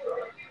होती है.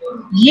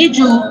 ये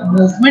जो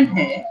movement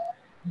है,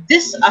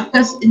 this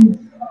occurs in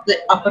the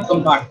upper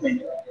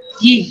compartment.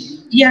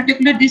 ये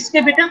articular disc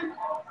है बेटा,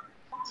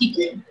 ठीक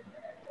है?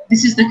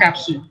 This is the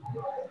capsule.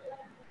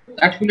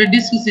 The articular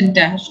disc is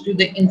attached to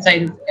the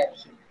inside of the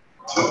capsule.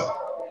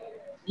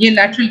 ये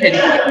lateral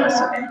pterygoid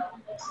muscle है,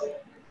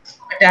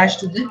 attached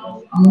to the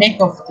neck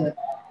of the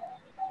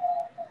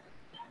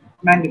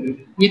mandible.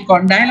 ये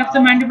condyle of the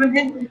mandible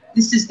है.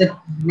 This is the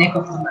neck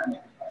of the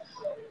mandible.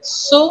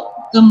 So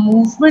the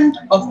movement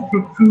of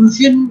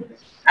protrusion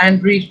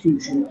and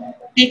retrusion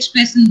takes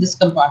place in this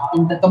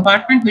compartment, the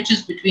compartment which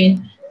is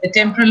between the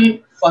temporal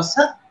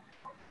fossa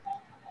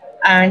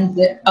and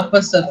the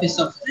upper surface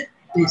of the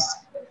disc.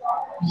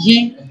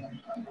 ये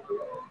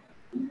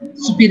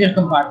superior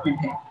compartment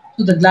है.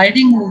 So the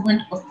gliding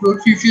movement of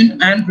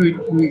protrusion and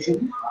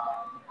retrusion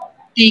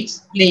takes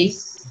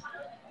place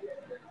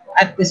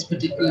at this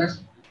particular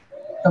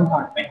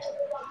compartment.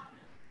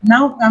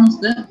 Now comes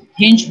the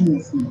hinge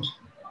movement.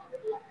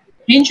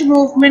 Hinge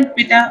movement,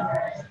 beta,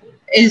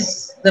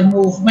 is the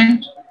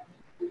movement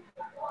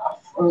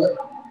of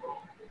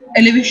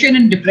elevation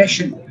and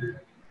depression.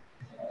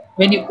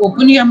 When you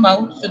open your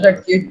mouth so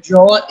that your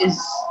jaw is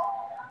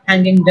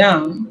hanging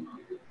down,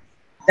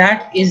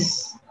 that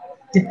is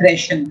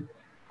depression.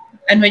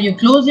 And when you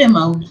close your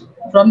mouth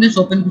from this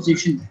open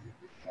position,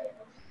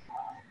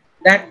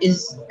 that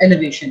is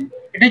elevation.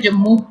 बेटा जब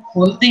मुंह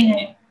खोलते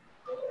हैं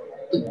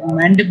तो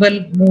mandible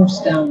moves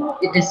down,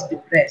 it is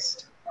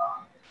depressed,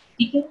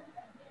 ठीक है?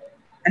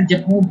 और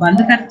जब मुंह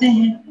बंद करते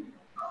हैं,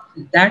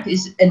 that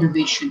is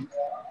elevation.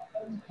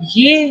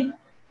 ये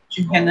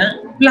जो है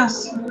ना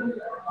plus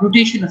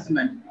rotation of the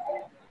mandible.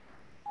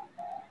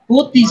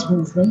 Both these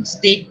movements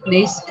take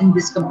place in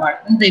this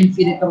compartment, the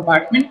inferior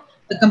compartment,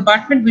 the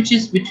compartment which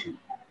is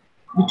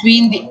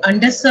between the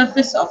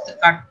undersurface of the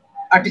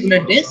articular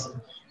disc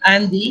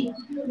and the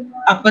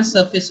upper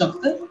surface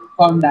of the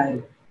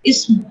condyle.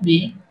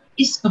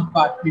 इस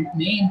compartment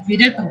में,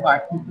 inferior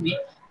compartment में,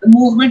 the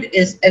movement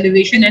is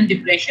elevation and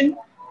depression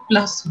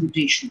plus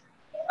rotation.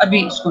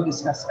 अभी इसको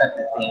discuss कर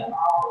लेते हैं.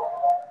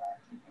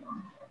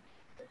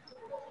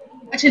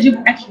 अच्छा,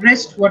 जब at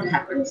rest what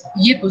happens?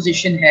 ये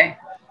position है.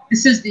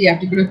 This is the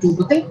articular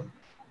tubercle.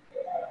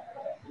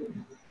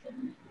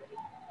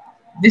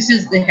 This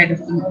is the head of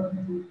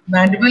the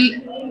mandible,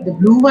 the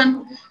blue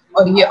one,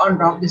 और ये on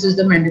top. This is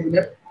the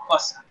mandibular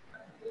fossa.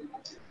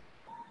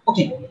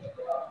 Okay.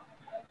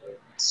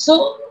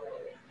 So,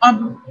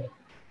 अब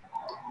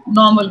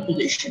normal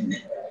position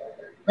है.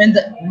 When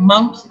the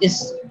mouth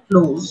is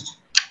closed,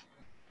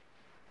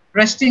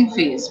 resting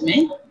phase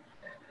में,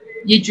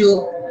 ये जो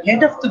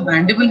head of the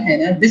mandible है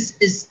ना, this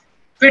is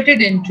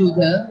fitted into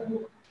the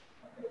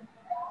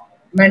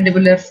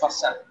mandibular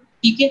fossa,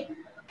 ठीक है?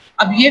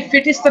 अब ये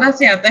fit इस तरह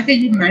से आता है कि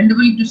ये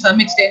mandible to some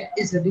extent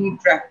is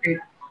retracted,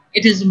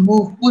 it is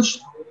moved,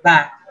 pushed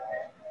back,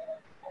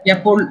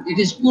 या pulled, it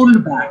is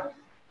pulled back,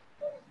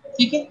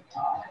 ठीक है?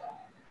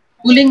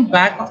 Pulling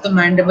back of the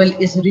mandible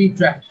is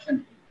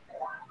retraction.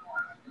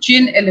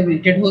 Chin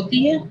elevated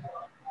होती है,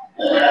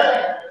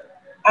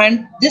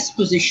 and this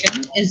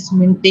position is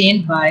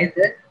maintained by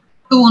the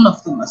tone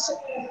of the muscle.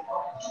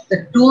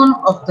 The tone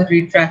of the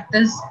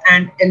retractors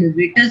and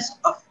elevators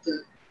of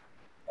the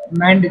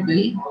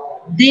mandible,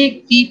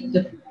 they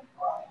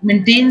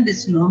maintain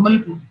this normal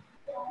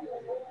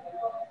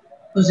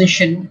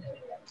position,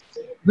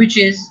 which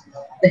is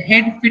the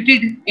head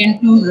fitted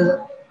into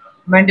the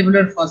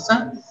mandibular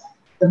fossa,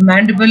 the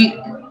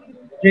mandible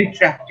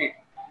retracted.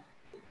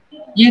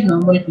 ये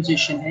normal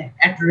position है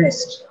at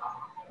rest.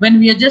 When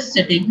we are just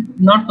sitting,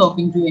 not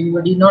talking to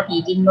anybody, not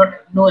eating, not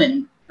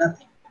knowing,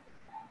 nothing.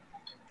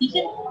 ठीक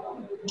है?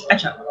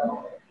 अच्छा.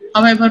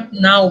 However,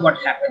 now what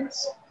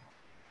happens?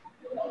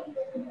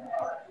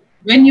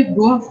 When you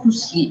go off to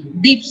sleep,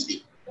 deep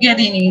sleep,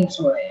 गहरी नींद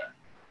सो रहे हैं.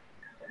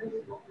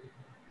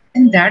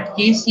 In that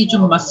case, ये जो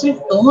muscle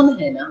tone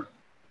है ना,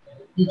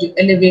 ये जो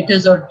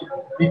elevators और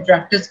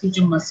retractors की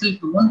जो muscle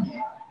tone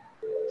है,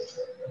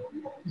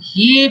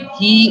 ये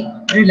भी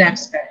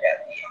relax कर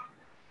जाती है.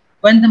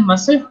 When the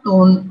muscle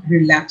tone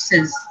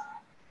relaxes,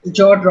 the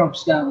jaw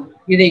drops down.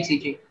 ये देख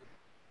लीजिए.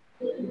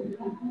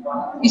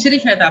 इसलिए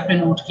शायद आपने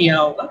नोट किया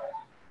होगा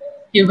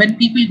कि when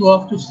people go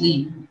off to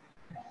sleep,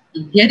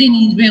 गहरी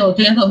नींद में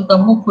होते हैं तो उनका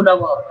मुंह खुला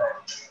हुआ होता है.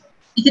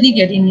 इतनी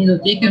गहरी नींद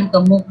होती है कि उनका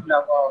मुंह खुला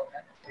हुआ होता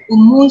है. वो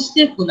मुंह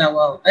इसलिए खुला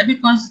हुआ होता है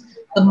because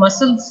the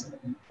muscles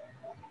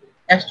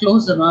that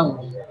close the mouth,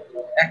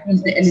 that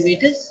means the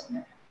elevators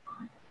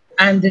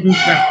and the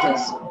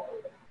retractors.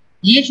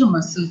 ये जो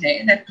muscle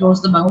है that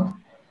close the mouth,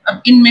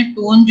 अब इनमें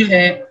टोन जो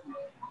है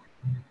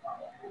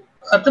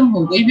खत्म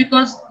हो गई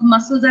because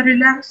muscles are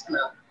relaxed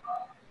now.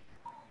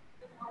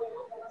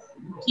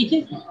 ठीक है.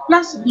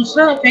 Plus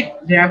दूसरा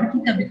effect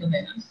gravity का भी तो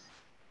है ना.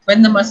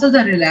 When the muscles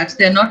are relaxed,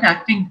 they are not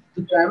acting.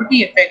 The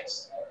gravity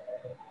affects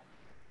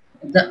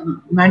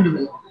the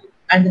mandible,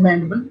 and the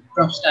mandible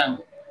drops down.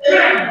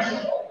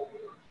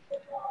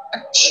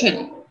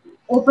 Actually,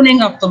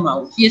 opening of the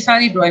mouth. ये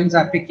सारी drawings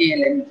आपके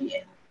KLM की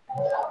है.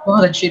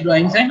 बहुत अच्छी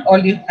drawings हैं.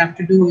 All you have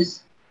to do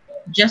is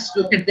just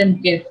look at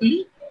them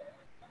carefully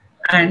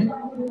and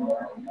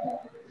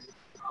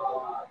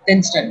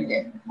then study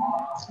them.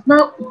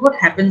 Now, what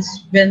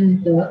happens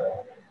when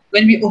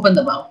we open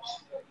the mouth?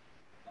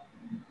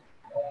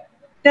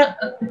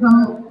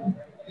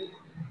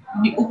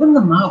 We open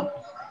the mouth.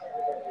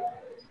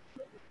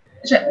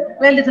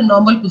 Well, it's a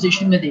normal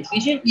position में देख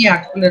लीजिए. ये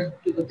articular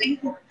to the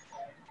thing.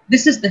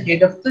 This is the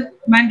head of the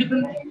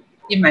mandible.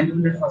 ये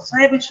mandibular fossa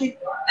है बच्चे.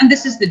 And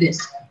this is the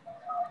disc.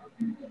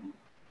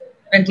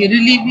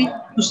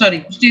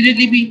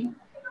 Posteriorly be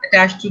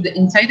attached to the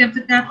inside of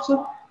the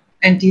capsule.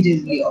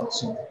 Anteriorly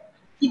also.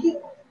 ठीक है.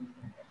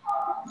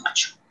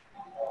 अच्छा.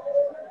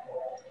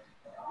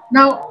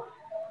 Now,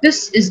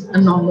 this is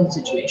a normal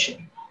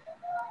situation.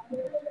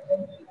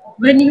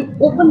 When you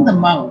open the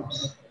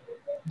mouth,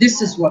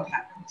 this is what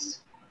happens.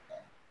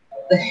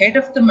 The head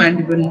of the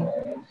mandible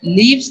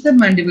leaves the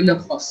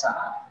mandibular fossa,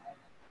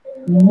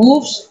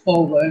 moves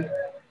forward,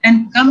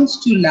 and comes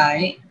to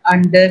lie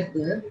under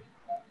the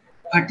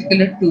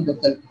articular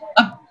tubercle.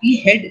 Up the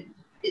head,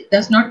 it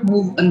does not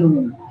move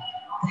alone.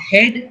 The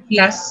head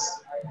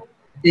plus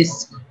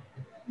disc,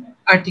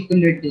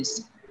 articular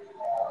disc,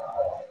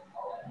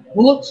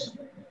 both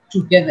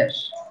together,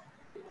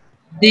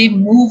 they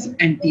move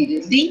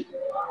anteriorly,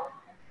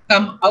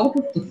 come out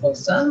of the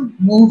fossa,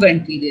 move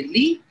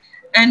anteriorly,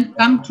 and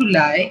come to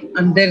lie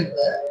under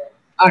the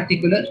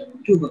articular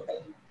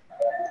tubercle.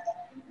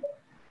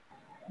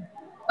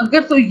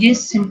 अगर तो ये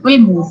simple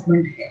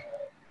movement है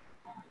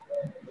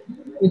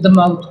with the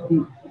mouth भी,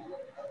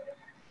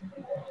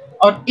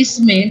 और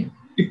इसमें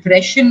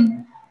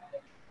depression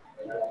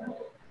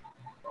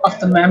of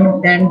the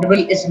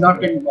mandible is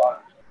not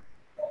involved.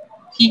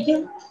 ठीक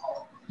है,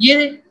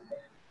 ये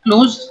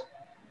closed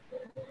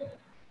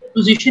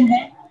position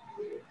है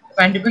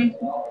mandible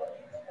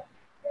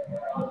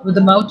with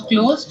the mouth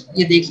closed.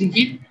 ये देख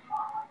लीजिए,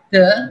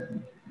 the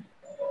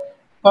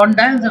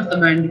condyles of the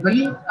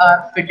mandible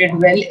are fitted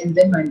well in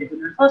the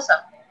mandibular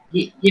fossa.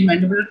 ये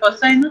mandibular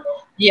fossa है ना,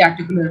 ये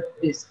articular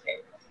disc है.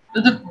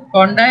 So the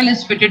condyle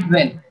is fitted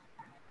well,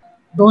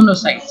 दोनों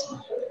sides.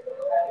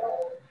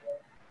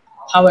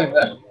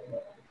 However,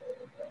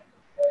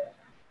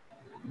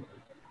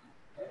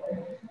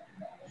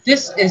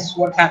 this is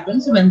what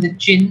happens when the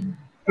chin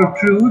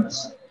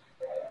protrudes.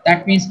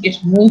 That means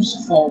it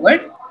moves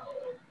forward.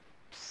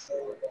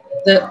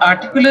 The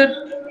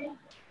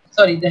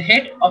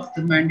head of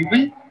the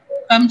mandible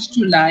comes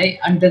to lie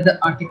under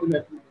the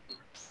articular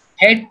tubercle.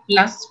 Head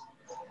plus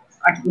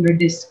articular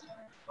disc.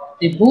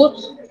 They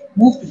both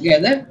move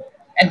together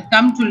and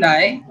come to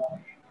lie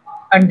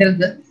under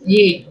the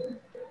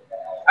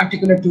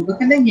articular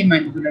tubercle and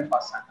mandibular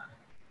fossa.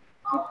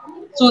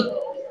 So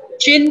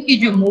chin की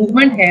जो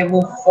movement है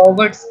वो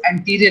forwards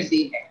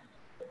anteriorly है.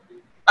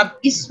 अब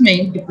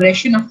इसमें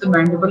depression of the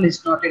mandible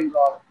is not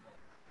involved.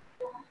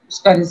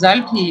 उसका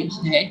result ही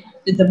है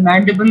that the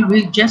mandible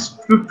will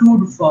just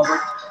protrude forward.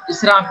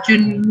 इस तरह आप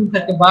chin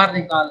करके बाहर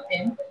निकालते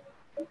हैं,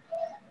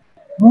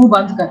 मुंह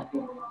बंद करके,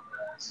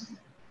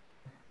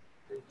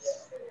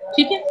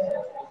 ठीक है.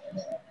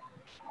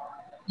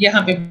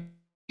 यहाँ पे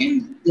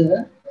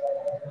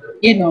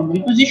ये normal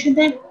position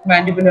है,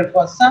 mandibular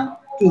fossa,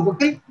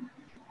 tubercle,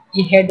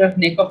 the head or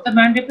neck of the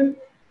mandible,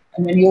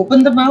 and when you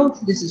open the mouth,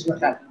 this is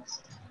what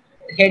happens.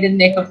 The head and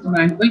neck of the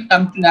mandible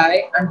come to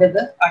lie under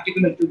the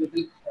articular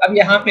tubercle. अब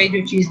यहाँ पे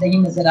जो चीज नहीं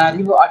नजर आ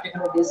रही वो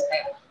articular disc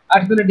है.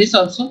 Articular disc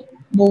also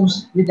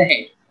moves with the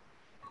head.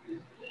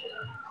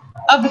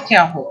 अब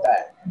क्या होता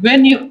है?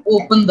 When you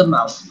open the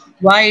mouth,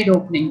 wide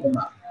opening the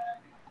mouth,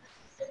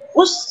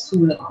 उस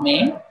सूरत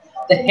में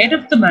the head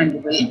of the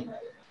mandible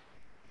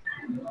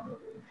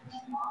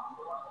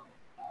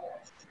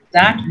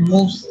that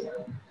moves,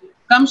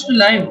 comes to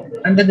lie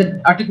under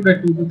the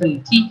articular tubercle.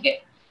 ठीक है.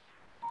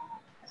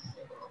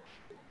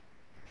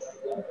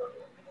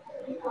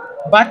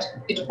 But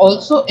it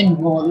also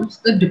involves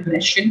the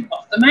depression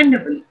of the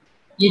mandible.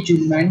 ये जो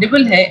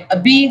mandible है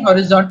अभी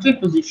horizontal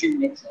position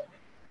में है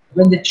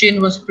when the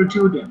chin was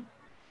protruding.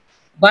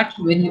 But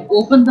when you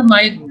open the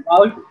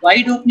mouth,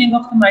 wide opening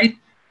of the mouth,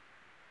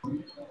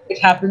 it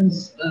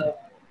happens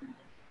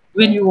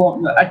when you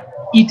are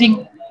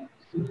eating,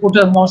 put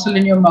a morsel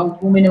in your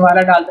mouth, मुंह में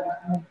निवाला डालते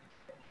हैं,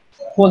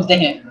 खोलते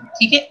हैं,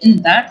 ठीक है.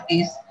 In that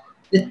case,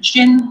 the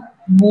chin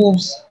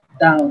moves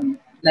down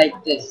like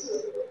this.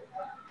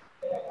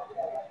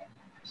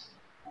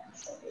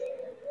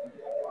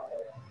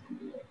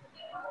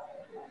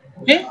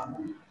 Okay,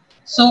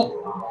 so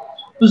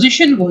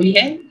position वही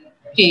है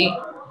कि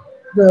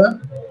the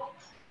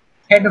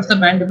head of the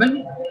mandible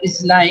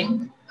is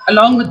lying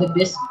along with the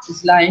disc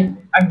is lying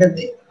under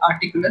the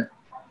articular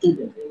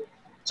tubercle.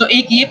 So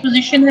एक ये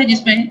पोजीशन है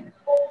जिसमें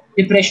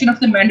depression of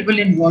the mandible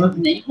involve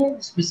नहीं है,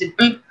 जिसमें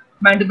सिंपल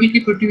मैंडिबल की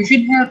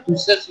प्रोट्रूजन है, और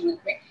दूसरा सूरत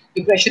में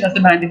depression of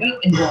the mandible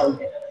involve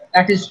है,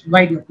 that is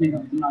wide opening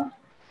of the mouth.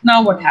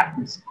 Now what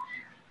happens?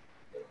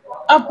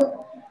 अब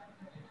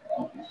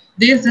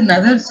देयर इज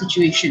अनदर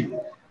सिचुएशन.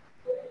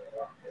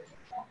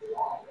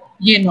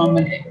 ये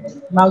नॉर्मल है,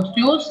 mouth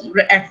close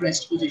at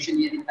rest position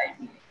ये दिखाई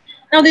दी.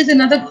 Now there is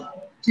another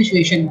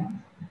situation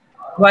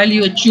while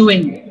you are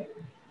chewing,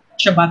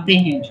 चबाते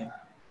हैं जब.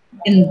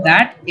 In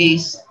that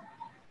case,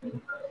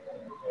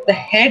 the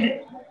head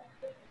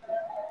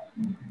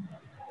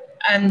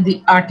and the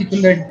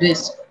articular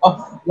disc of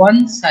one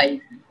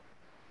side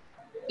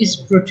is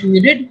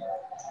protruded,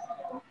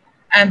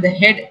 and the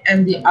head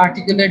and the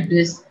articular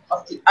disc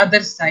of the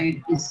other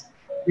side is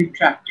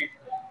retracted.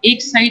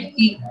 एक side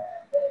की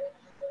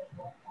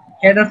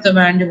head of the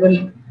mandible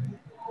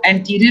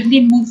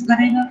anteriorly move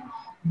करेगा,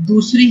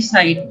 दूसरी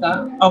side का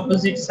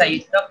opposite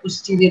side का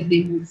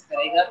posteriorly move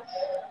करेगा.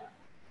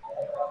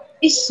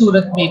 इस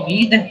सूरत में भी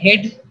the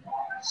head,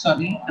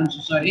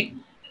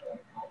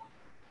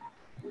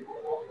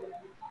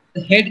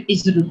 the head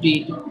is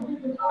rotated.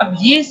 अब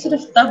ये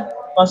सिर्फ तब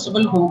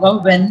possible होगा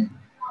when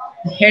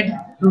the head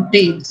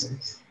rotates.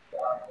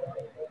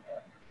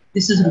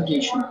 This is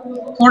rotation.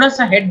 थोड़ा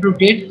सा head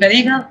rotate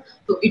करेगा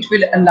तो it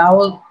will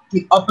allow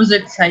the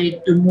opposite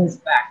side to move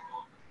back.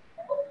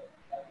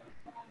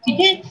 ठीक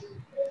है?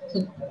 So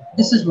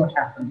this is what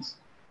happens.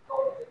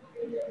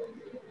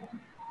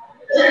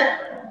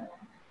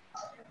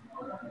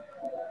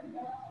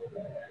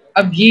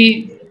 अब ये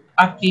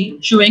आपकी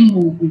chewing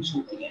movements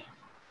होती है.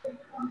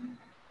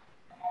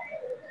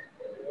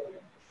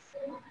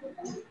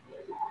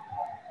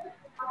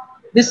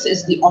 This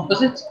is the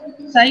opposite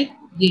side.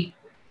 ये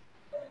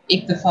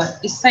एक दफा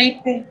इस साइड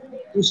पे,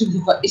 दूसरी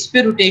दफा इस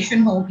पे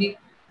रोटेशन होगी,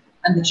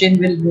 and the chin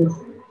will move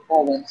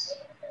forwards.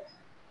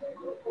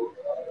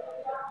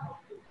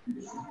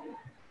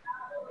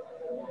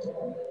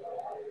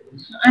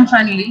 And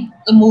finally,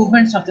 the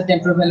movements of the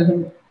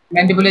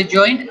temporomandibular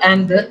joint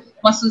and the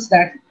muscles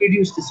that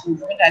produce this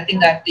movement. I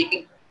think I've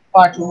taken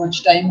far too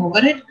much time over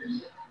it.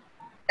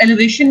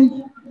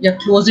 Elevation, your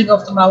closing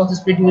of the mouth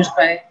is produced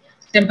by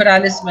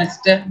temporalis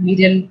masseter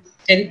medial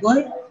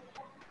pterygoid.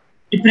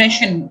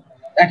 Depression,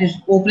 that is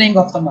opening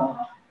of the mouth,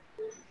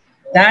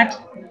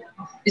 that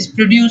is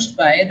produced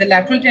by the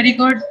lateral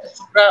pterygoid, the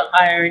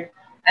suprahyoid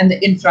and the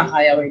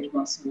infrahyoid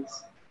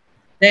muscles.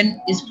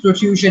 Then is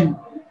protrusion,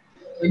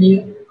 when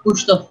you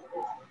push the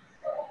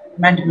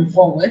mandible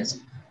forwards.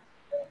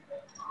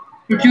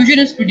 Protrusion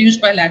is produced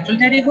by lateral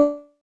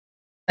pterygoid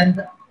and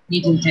the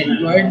medial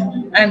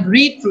pterygoid, and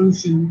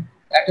retrusion,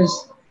 that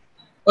is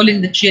pulling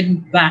the chin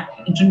back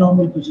into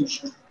normal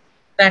position,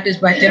 that is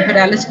by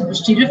temporalis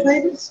posterior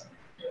fibers,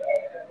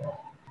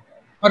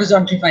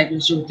 horizontal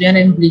fibers जो होते हैं,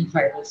 and oblique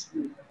fibers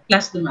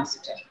plus the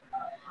masseter.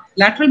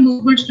 Lateral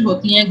movements जो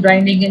होती हैं,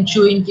 grinding and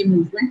chewing की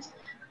movements,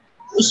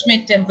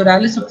 उसमें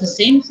temporalis of the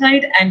same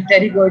side and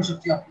pterygoids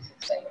of the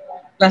opposite side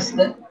plus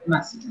the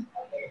masseter.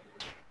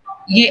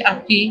 ये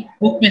आपकी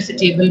बुक में से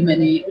टेबल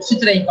मैंने उसी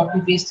तरह ही कॉपी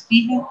पेस्ट की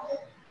है.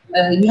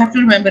 You have to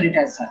remember it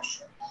as such.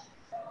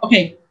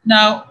 Okay,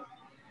 now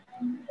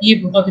ये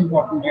बहुत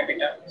important है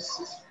बेटा,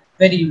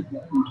 very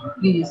important.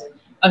 Please,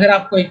 अगर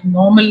आपको एक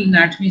normal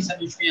anatomy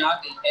समझ में आ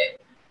गई है,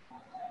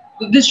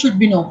 तो this should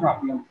be no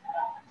problem.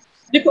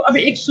 देखो अब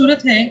एक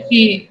सूरत है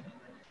कि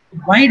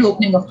wide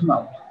opening of the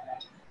mouth,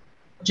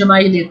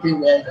 जमाई लेते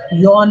हुए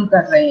yawn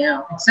कर रहे हैं,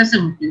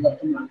 excessive opening of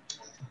the mouth,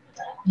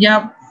 या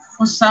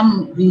for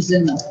some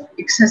reason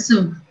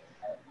excessive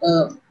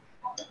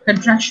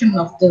contraction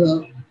of the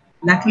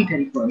lateral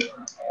pterygoid.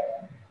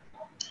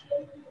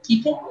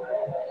 ठीक है?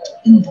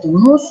 इन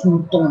दोनों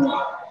सूरतों में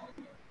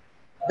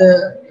the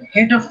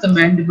head of the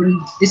mandible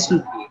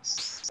dislocates.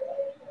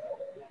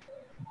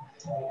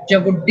 जब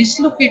वो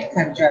dislocate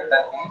कर जाता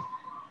है,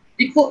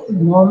 देखो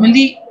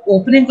normally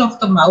opening of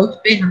the mouth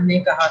पे हमने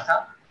कहा था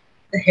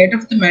the head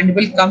of the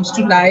mandible comes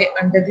to lie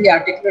under the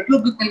articular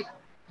tubercle,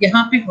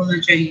 यहाँ पे होना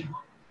चाहिए.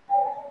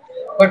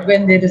 But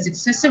when there is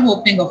excessive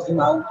opening of the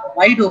mouth,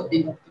 wide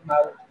opening of the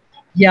mouth,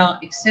 या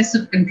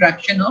excessive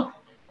contraction of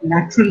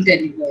lateral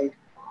pterygoid,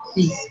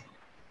 please,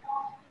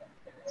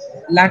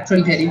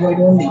 lateral pterygoid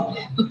only,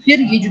 तो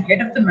फिर ये जो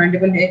head of the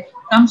mandible है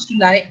comes to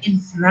lie in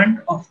front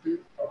of the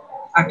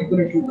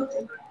articular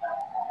tubercle.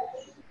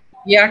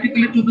 ये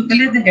articular tubercle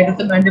है, the head of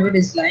the mandible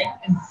is lying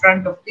in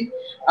front of the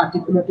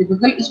articular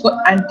tubercle. इसको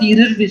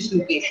anterior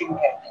dislocation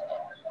कहते हैं.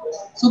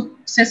 So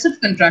excessive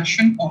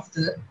contraction of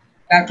the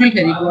lateral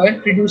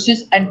pterygoid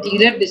produces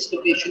anterior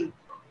dislocation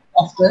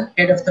of the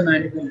head of the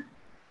mandible.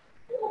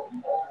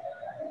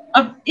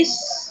 अब इस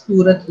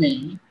सूरत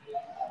में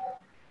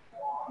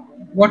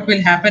what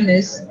will happen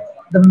is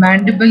the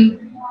mandible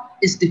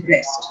is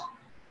depressed.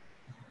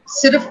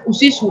 सिर्फ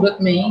उसी सूरत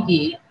में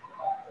ये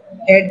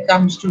head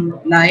comes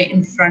to lie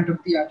in front of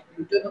the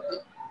articular tubercle.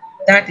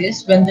 That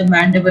is when the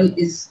mandible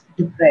is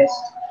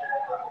depressed.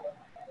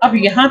 अब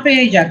यहाँ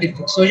पे जाके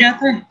fix हो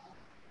जाता है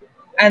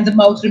and the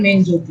mouth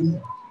remains open.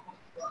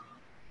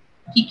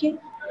 ठीक है?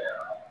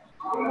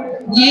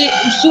 ये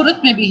उस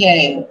सूरत में भी है,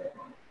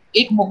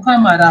 एक मुक्का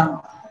मारा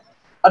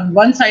और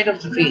one side of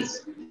the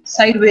face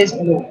sideways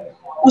blow,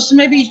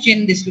 उसमें भी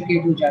चिन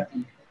डिस्लोकेट हो जाती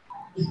है।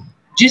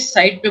 जिस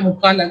साइड पे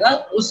मुक्का लगा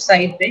उस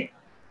साइड पे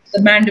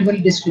the mandible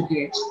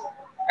डिस्लोकेट्स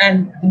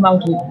and the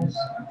mouth opens.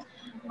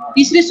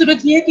 तीसरी सूरत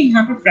ये है कि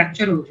यहाँ पे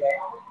फ्रैक्चर हो जाए।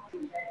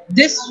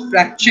 दिस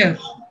फ्रैक्चर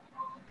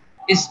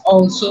इज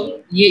ऑल्सो,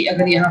 ये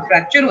अगर यहाँ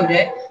फ्रैक्चर हो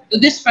जाए तो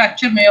दिस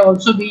फ्रैक्चर में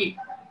ऑल्सो भी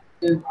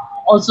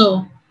also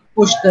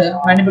push the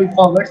mandible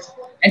forwards,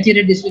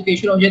 anterior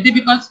dislocation हो जाती है।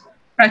 बिकॉज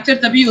फ्रैक्चर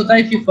तभी होता है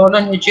if you fall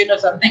on your chin और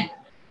समथिंग,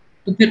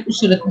 तो फिर उस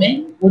सूरत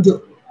में वो जो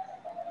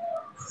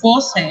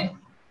फोर्स है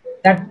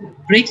that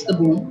breaks the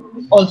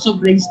bone also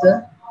brings the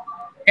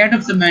head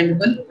of the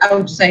mandible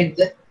outside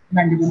the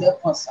mandibular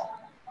fossa.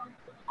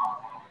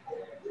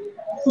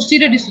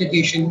 Posterior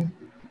dislocation.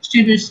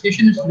 Posterior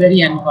dislocation is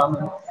very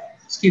uncommon.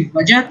 इसकी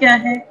वजह क्या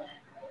है?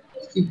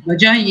 इसकी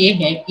वजह ये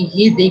है कि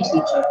ये देख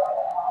लीजिए,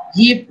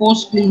 ये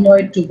पोस्ट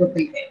क्लिनोइड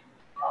ट्यूबरकल है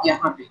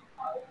यहाँ पे,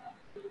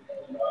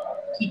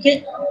 ठीक है?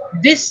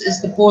 This is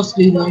the post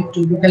clinoid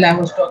tubercle I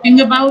was talking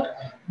about.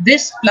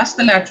 This plus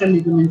the lateral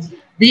ligaments,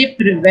 they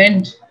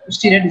prevent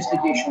posterior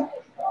dislocation.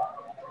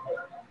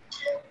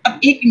 अब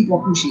एक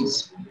इम्पोर्टेंट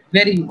चीज,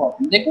 वेरी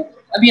इंपॉर्टेंट, देखो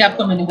अभी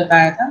आपको मैंने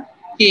बताया था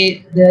कि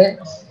the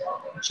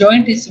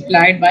joint is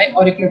supplied by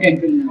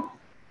ऑरिकुलोटेम्पोरल nerve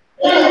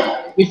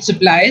which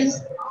supplies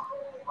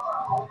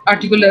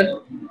articular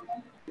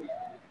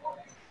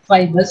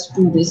fibers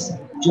to this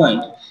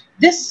joint.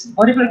 This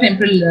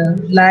auriculotemporal nerve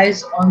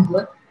lies on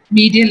the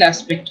medial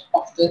aspect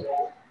of the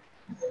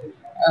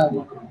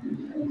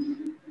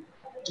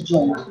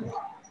joint.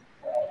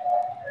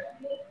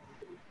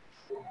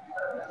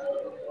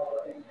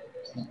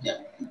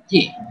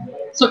 Yeah.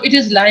 So it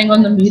is lying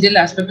on the medial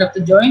aspect of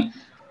the joint.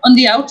 On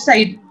the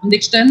outside, on the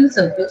external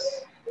surface,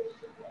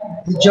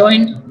 the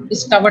joint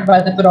is covered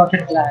by the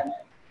carotid gland.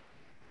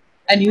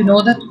 And you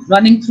know that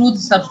running through the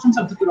substance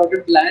of the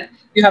carotid gland,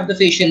 you have the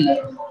facial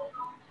nerve.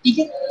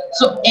 Okay?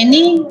 So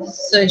any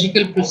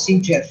surgical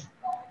procedure,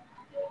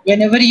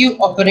 whenever you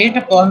operate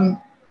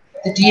upon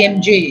the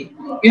TMJ,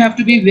 you have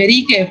to be very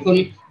careful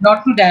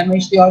not to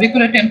damage the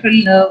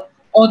auriculotemporal nerve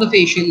or the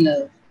facial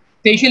nerve.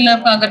 Facial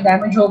nerve का अगर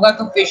damage होगा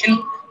तो facial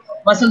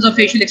muscles और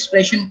facial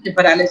expression के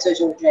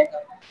paralysis हो जाएगा.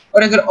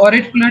 और अगर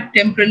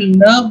auriculotemporal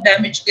nerve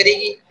damage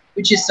करेगी,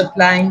 which is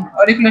supplying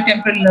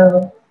auriculotemporal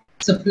nerve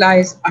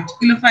supplies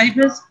articular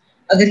fibers.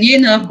 अगर ये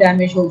nerve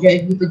damage हो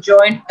जाएगी तो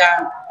joint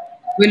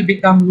will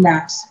become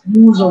lax,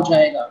 loose हो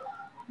जाएगा,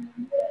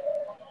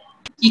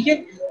 ठीक है?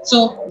 So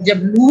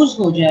जब loose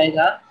हो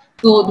जाएगा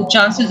तो the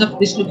chances of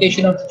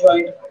dislocation of the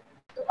joint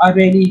are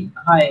really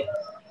high.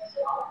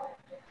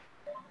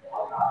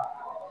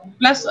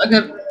 Plus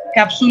अगर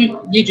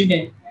capsule ये जो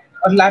है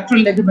और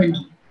lateral ligament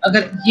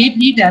अगर ये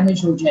भी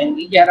damage हो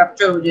जाएंगे या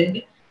rupture हो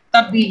जाएंगे,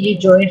 तब भी ये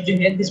joint जो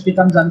है this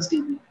becomes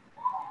unstable.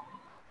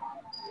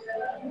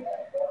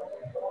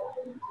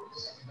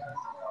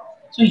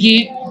 तो ये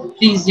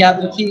प्लीज याद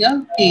रखिएगा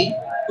कि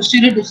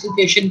posterior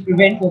dislocation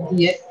prevent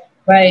होती है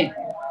by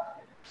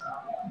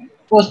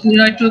post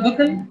clinoid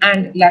tubercle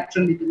and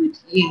lateral ligament,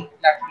 ये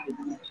lateral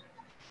ligament,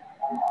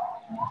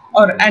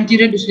 और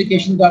anterior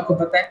dislocation तो आपको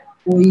पता है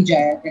हो ही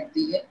जाया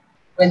करती है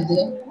when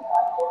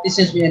this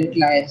is where it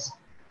lies.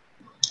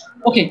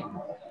 Okay,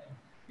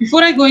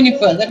 before I go any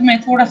further, मैं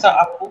थोड़ा सा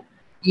आपको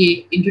ये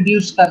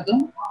introduce कर दूं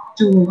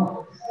to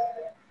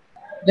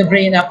the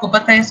brain. आपको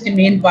पता है इसके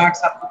main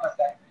parts आपको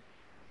पता है.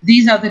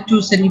 These are the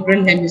two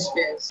cerebral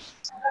hemispheres.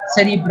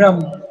 Cerebrum,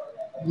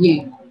 ये.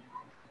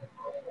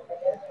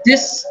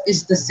 This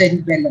is the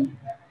cerebellum.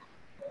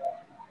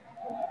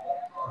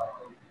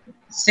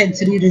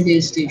 Sensory relay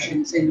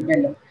station,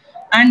 cerebellum.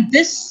 And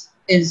this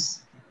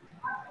is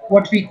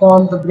what we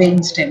call the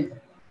brainstem.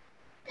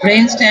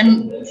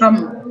 Brainstem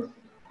from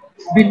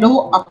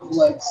below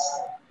upwards.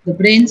 The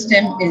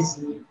brainstem is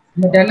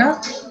medulla.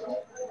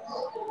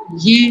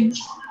 ये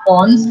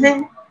pons है,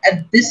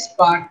 and this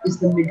part is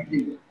the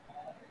midbrain.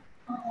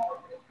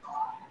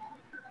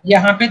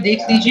 यहाँ पे देख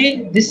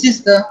लीजिए, this is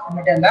the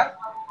medulla,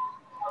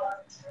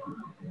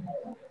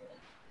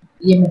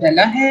 ये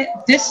medulla है,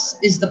 this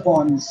is the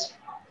pons,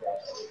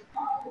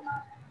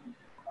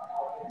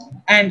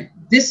 and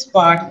this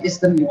part is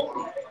the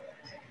midbrain.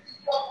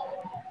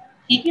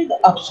 ठीक है,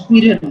 the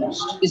superior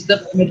most is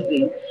the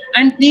midbrain.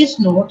 And please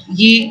note,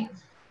 ये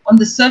on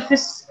the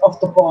surface of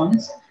the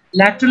pons,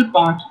 lateral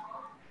part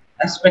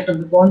aspect of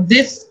the pons,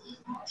 this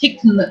thick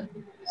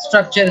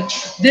structure,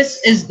 this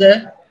is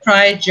the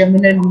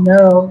trigeminal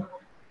nerve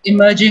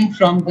emerging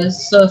from the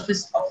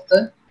surface of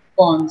the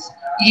pons.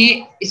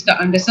 ये इसका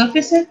under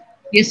surface है,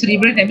 ये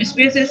cerebral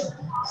hemisphere है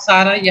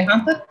सारा यहाँ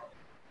तक.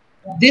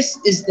 This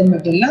is the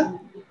medulla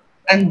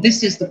and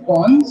this is the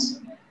pons.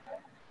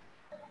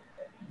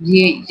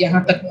 ये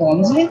यहाँ तक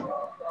pons है,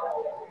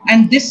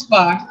 and this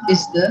part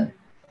is the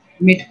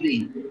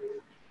midbrain,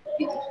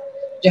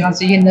 जहाँ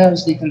से ये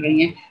nerves निकल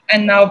रही हैं.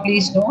 And now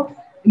please note,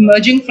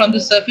 emerging from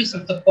the surface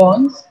of the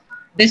pons,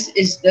 this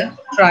is the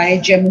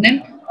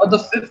trigeminal or the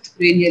fifth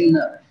cranial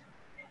nerve.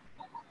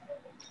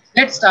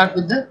 Let's start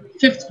with the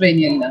fifth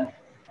cranial nerve.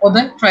 or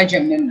the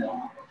trigeminal nerve.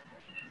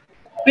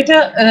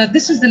 Beta,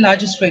 this is the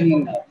largest cranial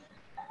nerve.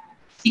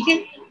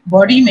 Okay?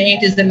 Body में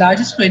it is the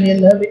largest cranial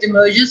nerve. It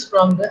emerges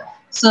from the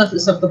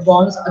surface of the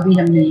bones. अभी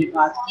हमने ये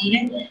बात की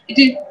है.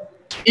 It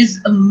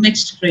is a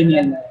mixed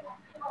cranial nerve.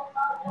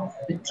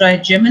 The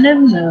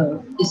trigeminal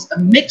nerve is a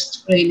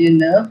mixed cranial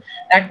nerve.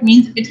 That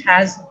means it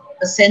has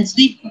a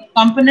sensory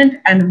component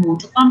and a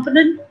motor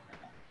component.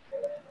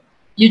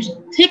 Your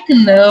thick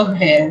nerve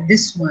here,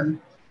 this one,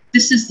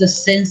 this is the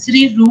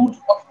sensory root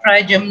of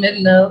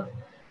trigeminal nerve,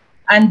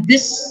 and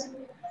this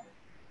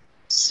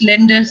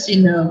slender C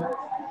nerve,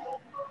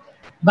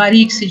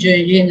 बारीक सी जो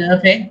ये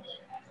nerve है,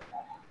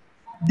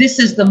 this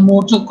is the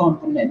motor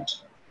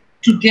component.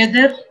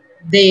 Together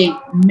they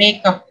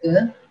make up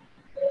the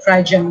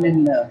trigeminal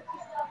nerve.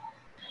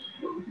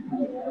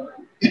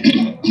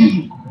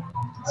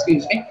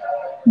 Excuse me.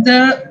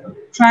 The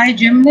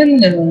trigeminal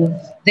nerve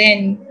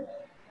then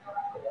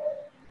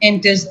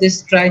enters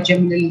this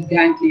trigeminal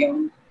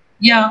ganglion.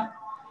 Yeah,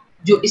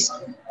 the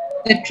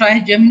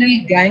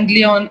trigeminal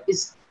ganglion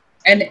is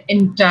an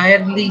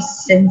entirely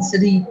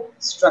sensory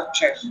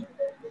structure.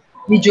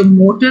 ये जो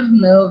motor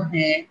nerve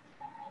है,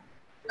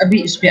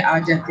 अभी इस पे आ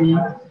जाते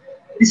हैं.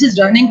 This is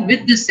running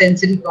with the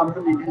sensory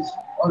component.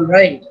 All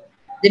right,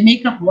 they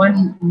make up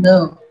one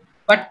nerve,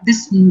 but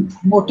this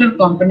motor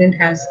component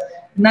has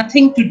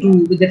nothing to do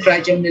with the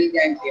trigeminal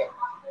ganglion.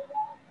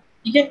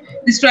 Okay?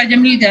 This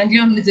trigeminal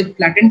ganglion is a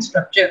flattened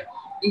structure.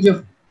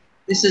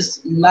 This is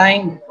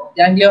lying,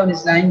 ganglion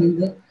is lying in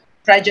the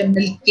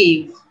trigeminal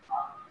cave.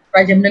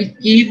 Trigeminal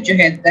cave जो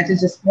है, that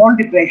is a small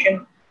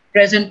depression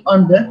present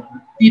on the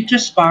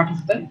petrous part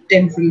of the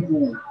temporal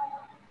bone.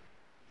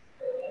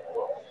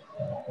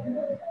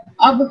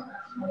 अब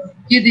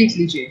ये देख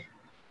लीजिए,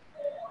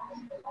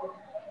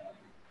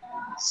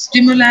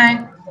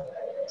 stimuli,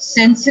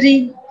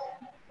 sensory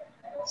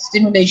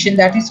stimulation,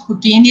 that is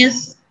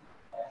cutaneous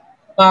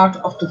part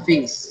of the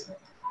face.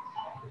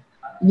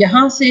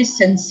 यहाँ से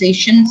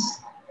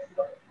sensations,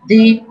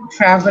 they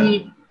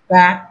travel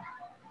back.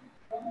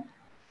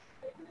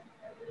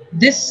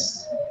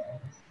 This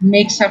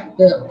makes up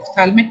the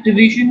ophthalmic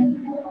division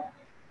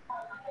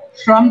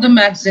from the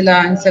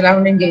maxilla and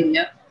surrounding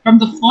area. From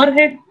the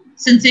forehead,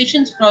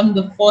 sensations from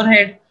the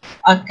forehead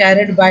are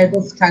carried by the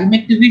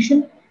ophthalmic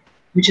division,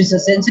 which is a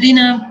sensory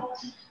nerve.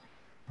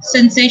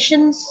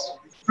 Sensations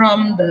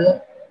from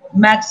the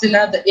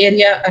maxilla, the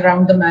area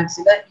around the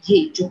maxilla,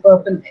 ये जो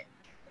purple है,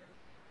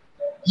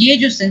 ये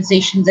जो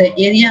sensations है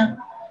area,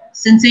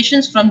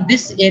 sensations from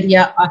this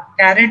area are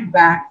carried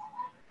back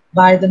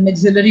by the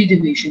maxillary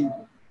division.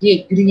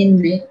 ये green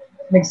में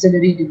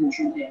maxillary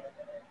division है,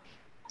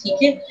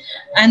 ठीक है?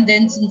 And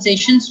then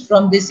sensations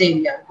from this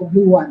area, the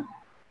blue one.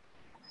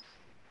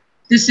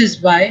 This is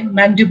by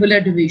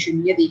mandibular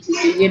division. ये देख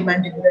लीजिए, ये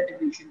mandibular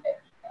division है.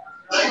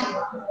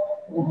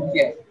 Over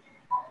here.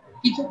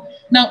 ठीक है?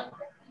 Now,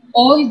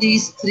 all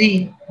these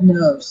three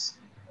nerves,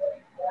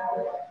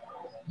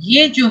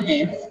 ये जो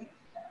हैं,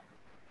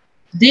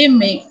 they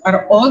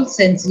are all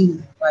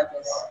sensory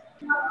fibers.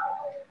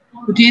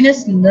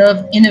 Cutaneous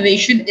nerve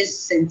innervation is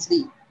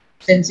sensory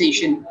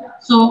sensation.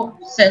 So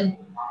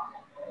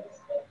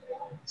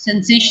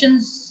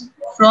sensations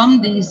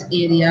from these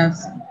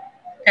areas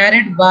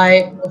carried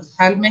by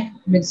ophthalmic,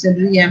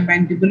 maxillary and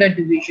mandibular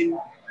division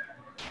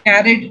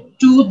carried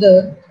to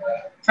the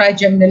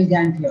trigeminal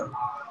ganglion.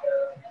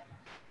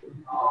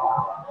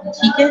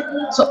 ठीक है?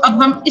 So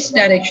अब हम इस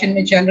direction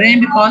में चल रहे हैं,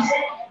 because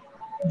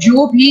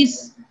जो भी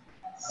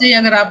से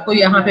अगर आपको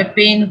यहाँ पे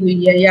पेन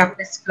हुई है या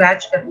आपने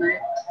स्क्रैच करना है,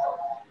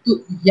 तो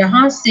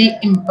यहाँ से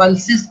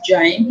इम्पल्सेस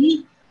जाएंगी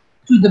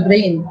टू द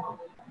ब्रेन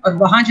और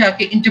वहां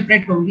जाके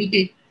इंटरप्रेट होंगी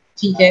कि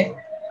ठीक है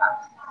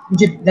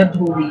मुझे दर्द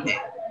हो रही है.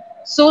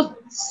 सो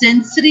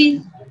sensory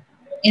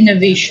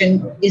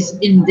innovation is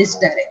in this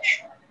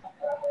direction.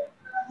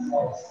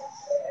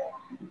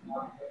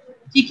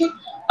 ठीक है?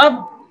 अब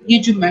ये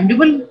जो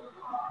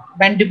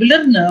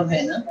मैंडिबुलर नर्व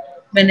है ना,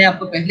 मैंने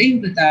आपको पहले ही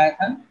बताया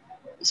था,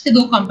 इसके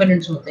दो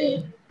कंपोनेंट्स होते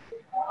हैं,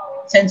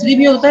 सेंसरी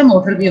भी होता है,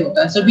 मोटर भी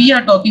होता है. So we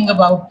are talking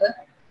about the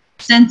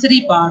sensory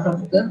part of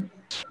the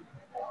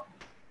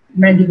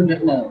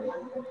mandibular nerve.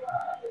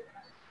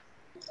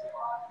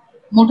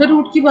 Motor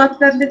root की बात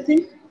कर लेते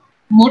हैं.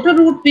 मोटर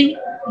रूट भी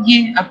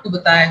ये आपको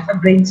बताया था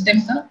ब्रेन स्टेम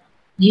का,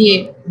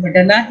 ये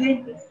मेडुला है,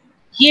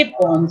 ये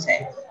पॉन्स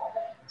है.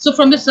 So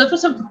from the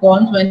surface of the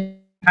Pond's मैंने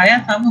दिखाया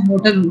था, वो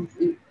मोटर रूट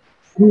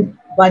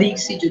बारीक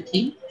सी जो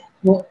थी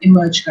वो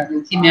इमर्ज कर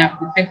रही थी. मैं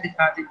आपको फिर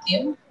दिखा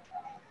देती हूँ.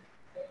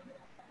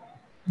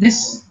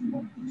 this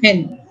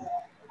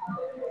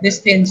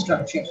thin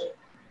structure.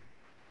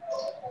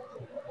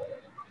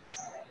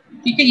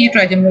 ठीक है? ये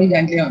ट्राइजेमिनल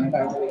गैंग्लियन है,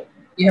 बाय द वे,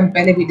 ये हम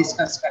पहले भी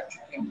डिस्कस कर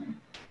चुके हैं.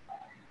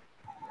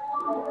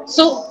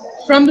 So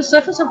from the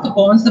surface of the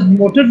pons, the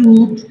motor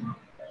root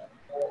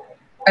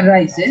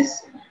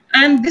arises,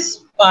 and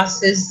this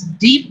passes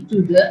deep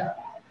to the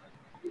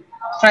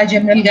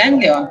trigeminal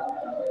ganglion.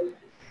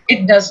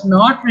 It does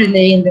not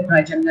relay in the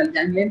trigeminal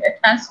ganglion. It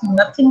has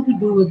nothing to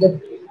do with the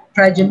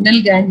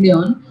trigeminal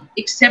ganglion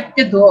except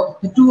that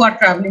the two are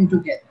traveling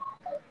together.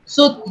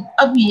 So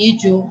अब ये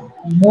जो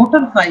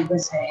motor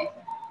fibers हैं,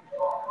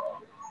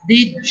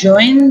 they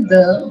join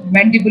the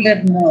mandibular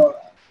nerve.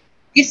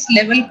 किस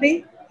level पे?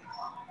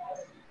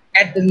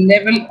 At the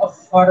level of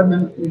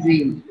foramen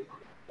ovale.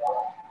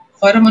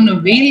 Foramen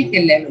ovale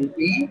के level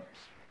पे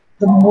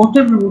the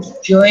motor root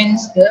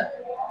joins the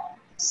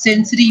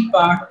sensory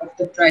part of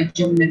the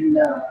trigeminal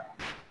nerve.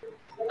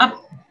 Up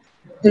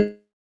the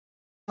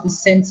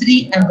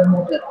sensory and the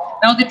motor.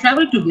 Now they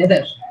travel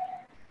together,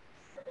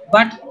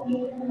 but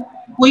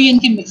कोई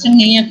इनकी mixing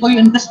नहीं है, कोई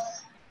उनका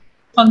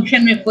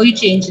function में कोई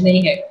चेंज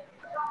नहीं है,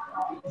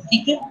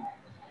 ठीक है।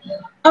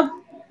 अब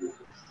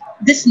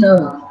this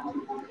nerve,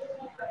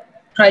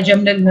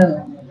 trigeminal nerve,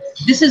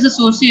 this is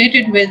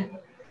associated with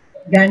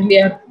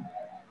ganglia,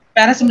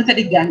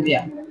 parasympathetic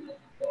ganglia.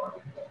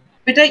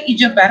 बेटा ये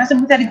जो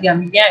parasympathetic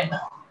ganglia है ना,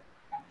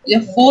 ये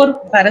 4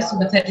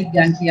 parasympathetic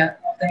ganglia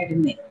head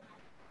में,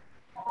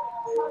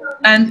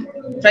 and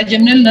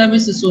trigeminal nerve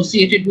is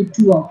associated with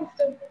 2 out of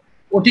them,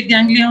 otic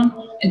ganglion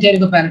and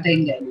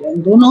pterygopalatine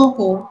ganglion. दोनों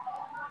को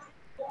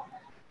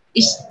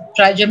इस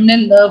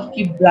trigeminal nerve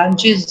की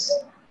branches,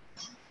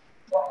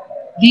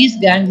 these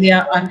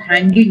ganglia are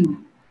hanging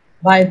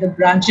by the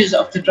branches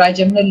of the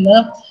trigeminal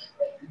nerve,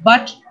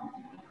 but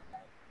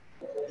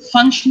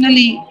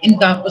functionally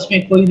इनका आपस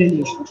में कोई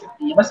relationship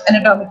नहीं है, बस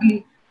anatomically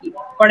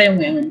पड़े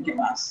हुए हैं उनके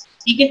पास,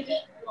 ठीक है।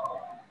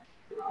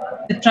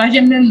 The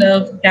trigeminal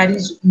nerve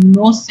carries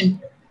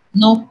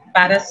no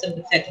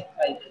parasympathetic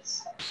fibers.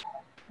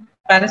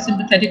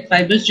 Parasympathetic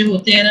fibers जो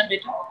होते हैं ना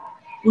बेटा,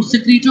 वो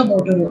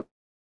secretomotor होते हैं,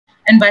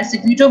 and by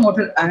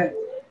secretomotor I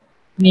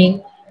mean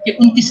कि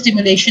उनकी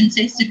stimulation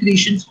से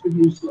secretions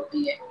produce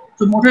होती है,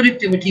 तो motor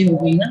activity हो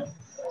गई ना,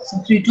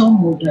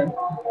 secretomotor.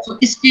 So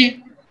इसके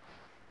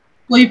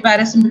कोई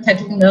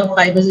parasympathetic nerve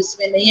fibers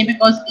इसमें नहीं है,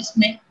 because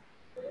इसमें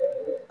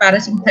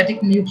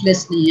parasympathetic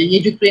nucleus नहीं है। ये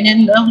जो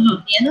cranial nerves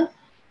होती है ना,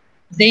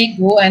 they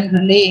go and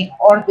relay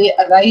or they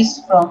arise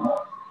from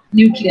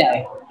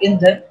nuclei in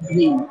the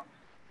brain.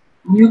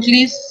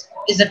 Nucleus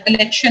is a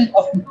collection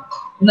of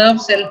nerve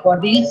cell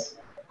bodies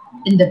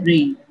in the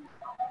brain,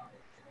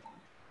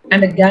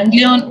 and a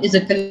ganglion is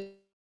a collection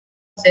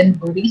of cell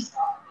bodies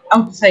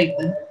outside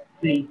the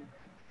brain.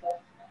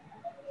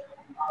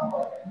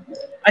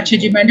 अच्छा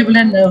जी,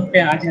 mandibular nerve पे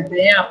आ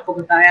जाते हैं। आपको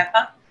बताया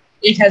था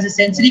it has a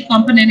sensory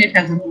component, it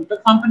has a motor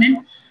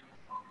component.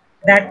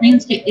 That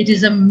means कि it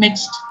is a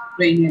mixed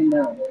cranial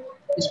nerve.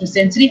 इसमें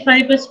sensory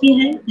fibers भी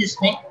हैं,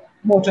 जिसमें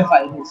motor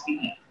fibers भी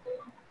हैं,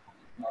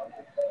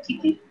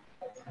 ठीक है।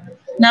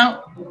 Now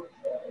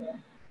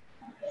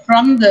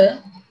from the,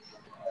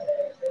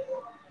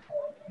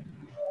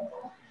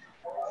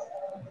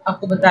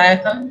 आपको बताया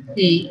था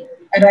कि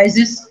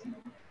arises,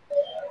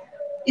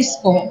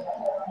 इसको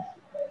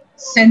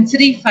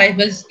sensory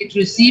fibers, it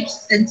receives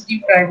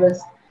sensory fibers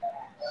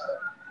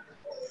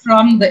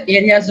from the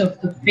areas of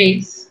the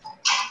face.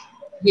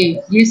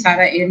 ये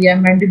सारा area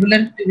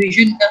mandibular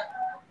division का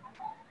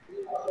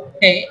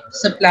है,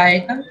 supply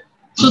का.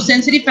 So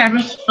sensory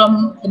fibers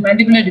from the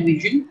mandibular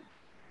division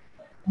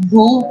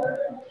go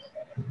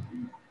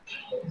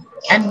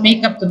and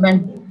make up the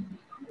mandible,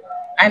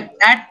 and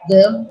at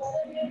the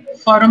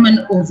foramen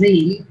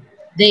ovale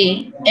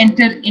they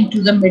enter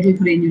into the middle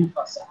cranial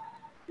fossa.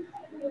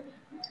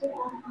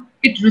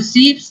 It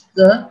receives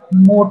the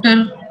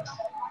motor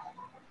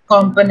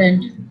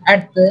component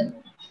at the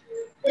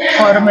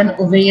foramen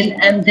ovale,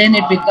 and then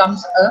it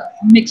becomes a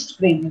mixed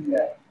cranial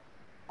nerve.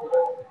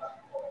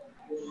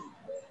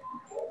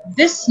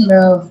 This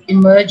nerve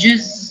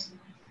emerges,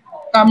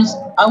 comes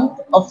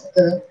out of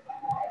the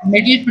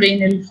middle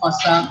cranial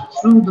fossa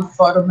through the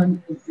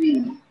foramen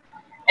ovale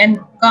and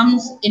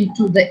comes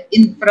into the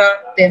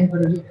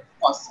infratemporal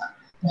fossa.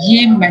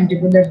 ये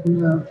mandibular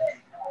nerve है.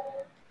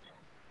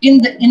 In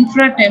the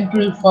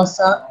infratemporal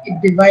fossa,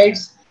 it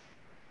divides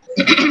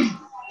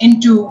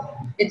into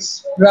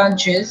its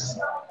branches,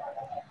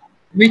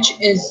 which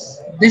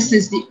is, this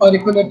is the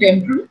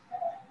auriculotemporal,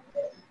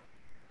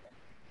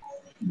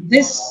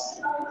 this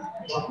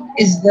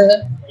is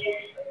the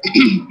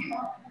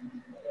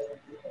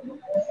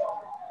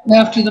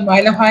nerve to the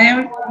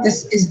mylohyoid,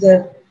 this is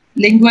the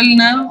lingual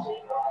nerve,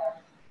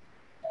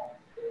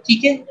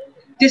 ठीक है,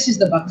 this is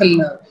the buccal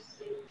nerve,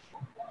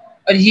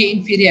 और ये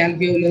inferior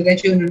alveolar है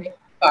जो उन्होंने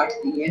काट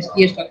दी है,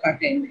 ये इसका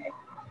कट एंड है,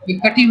 ये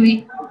कटी हुई,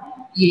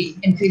 ये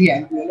inferior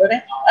alveolar है।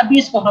 अभी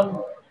इसको हम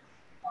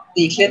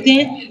देख लेते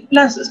हैं।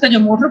 प्लस इसका जो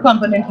मोटर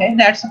कंपोनेंट है,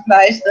 that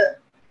supplies the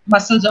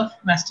muscles of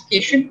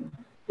mastication,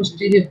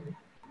 posterior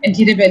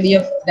anterior belly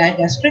of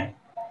digastric,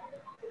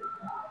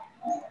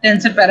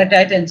 tensor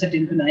parati, tensor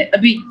tympani.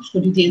 अभी इसको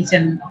डिटेल से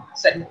हम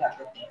स्टडी कर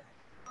लेते हैं।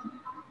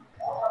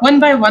 One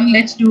by one,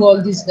 let's do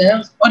all these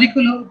nerves.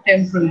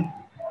 Auriculotemporal.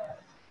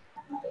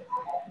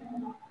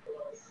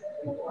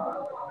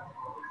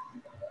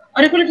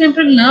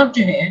 Auriculotemporal nerve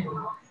जो है,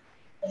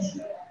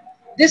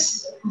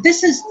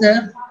 this is the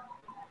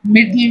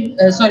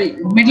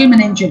middle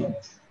meningeal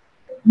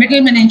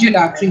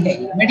artery है।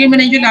 Middle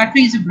meningeal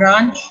artery is a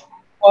branch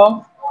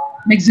of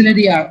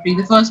maxillary artery,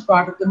 the first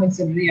part of the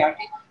maxillary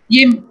artery.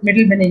 ये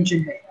middle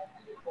meningeal है।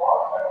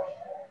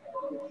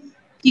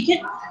 ठीक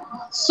है.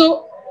 So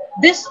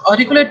this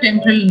auricular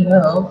temporal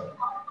nerve,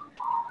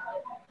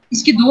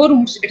 इसकी दो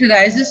roots, it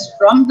arises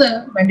from the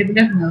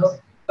mandibular nerve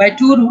by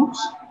two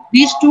roots.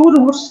 These two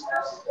roots,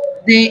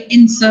 they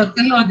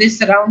encircle or they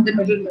surround the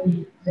middle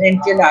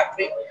laryngeal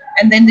artery,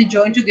 and then they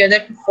join together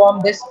to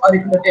form this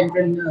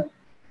auriculotemporal nerve.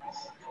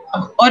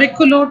 अब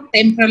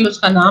auriculotemporal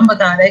उसका नाम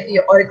बता रहा है कि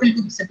ये auricle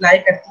को भी सप्लाई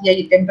करती है,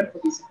 ये temporal को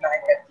भी सप्लाई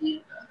करती है.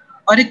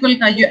 Auricle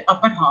का ये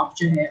upper half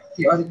जो है,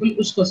 ये auricle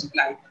उसको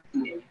सप्लाई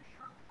करती है.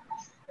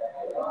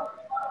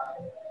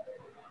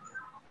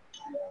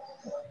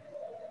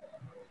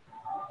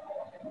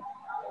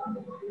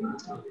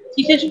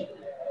 ठीक है जी.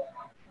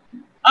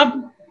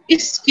 अब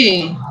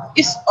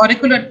इस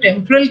ऑरिकुलर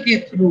टेम्पोरल के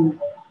through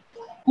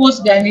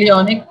post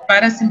ganglionic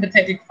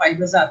parasympathetic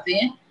fibres आते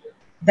हैं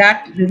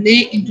that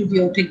relay into the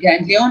aortic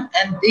ganglion,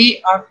 and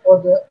they are for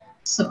the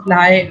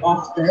supply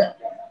of the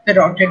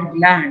parotid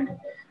gland.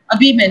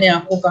 अभी मैंने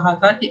आपको कहा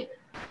था कि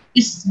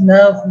इस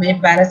नर्व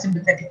में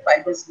पैरासिम्पैथेटिक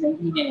फाइबर्स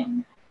नहीं है.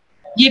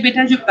 ये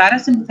बेटा जो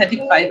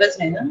पैरासिम्पैथेटिक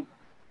फाइबर्स है ना,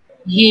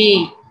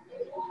 ये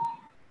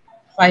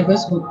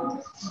fibres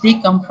they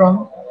come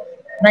from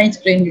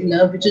ninth cranial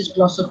nerve, which is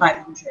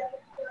glossopharyngeal.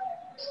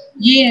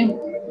 ये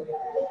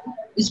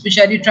इस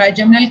बेचारी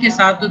ट्राइजेमिनल के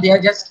साथ तो they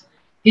are just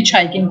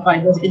hitchhiking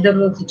fibers, इधर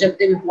उधर से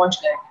चलते हुए पहुंच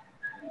गए.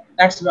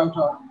 That's about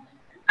all.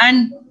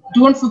 And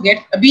don't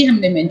forget, अभी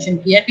हमने mention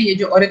किया कि ये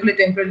जो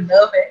auriculotemporal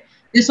nerve है,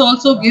 this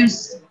also gives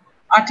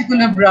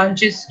articular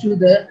branches to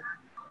the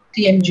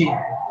TMJ.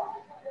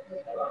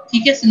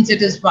 ठीक है, since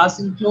it is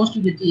passing close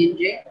to the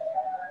TMJ,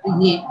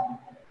 तो ये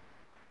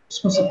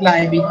उसको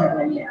सप्लाई भी कर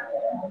रही है.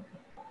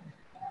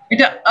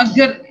 बेटा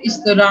अगर इस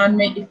दौरान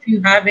में if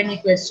you have any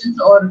questions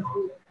or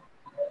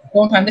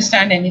don't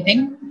understand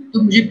anything,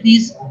 तो मुझे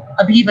प्लीज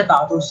अभी बता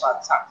दो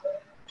साथ साथ.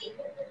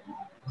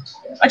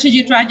 अच्छा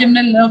जी,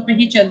 ट्राइजेमिनल नर्व पे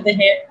ही चलते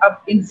हैं.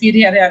 अब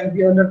इंफीरियर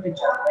एल्वियोलर पे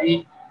चल रहे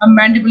हैं. हम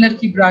मैंडिबुलर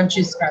की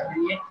ब्रांचेस कर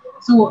रहे हैं.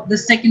 So the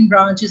second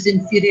branch is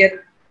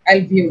inferior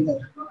alveolar.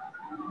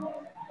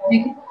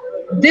 ठीक है,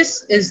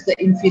 this is the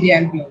inferior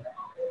alveolar.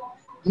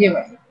 ये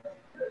वाला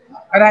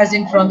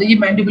अराइजिंग फ्रॉम द, ये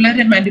मैंडिबुलर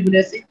है,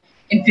 मैंडिबुलर से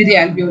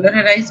इंफीरियर एल्वियोलर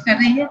अराइज कर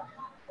रही है.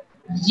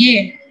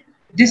 ये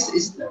this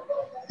is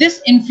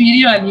this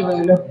inferior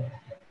alveolar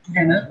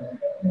है ना,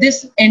 this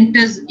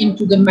enters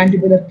into the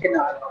mandibular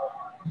canal.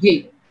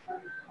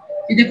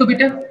 ये देखो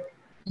बेटा,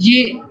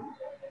 ये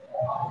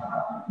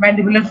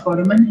mandibular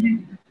foramen है.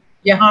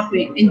 यहाँ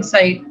पे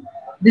inside,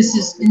 this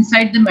is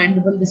inside the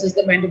mandible, this is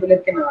the mandibular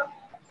canal.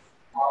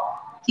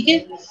 ठीक है,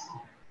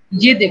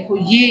 ये देखो,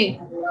 ये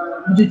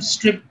जो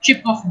स्ट्रिप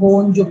चिप ऑफ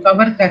बोन जो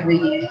कवर कर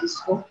रही है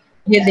इसको,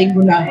 ये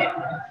लिंगुला है.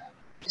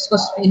 इसको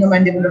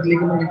स्पिनोमैंडिबुलर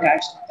लिगामेंट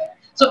अटैच होता है.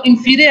 सो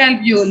इंफीरियर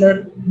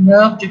एल्वियोलर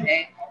नर्व जो है,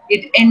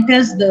 it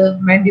enters the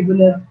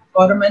mandibular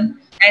foramen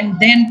and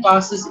then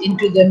passes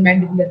into the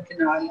mandibular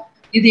canal.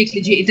 ये देख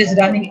लीजिए, it is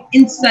running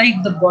inside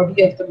the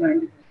body of the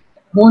mandible.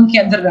 Bone के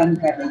अंदर रन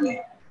कर रही है.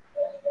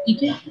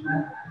 ठीक है,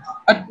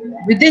 और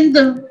within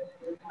the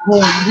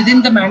bone,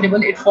 within the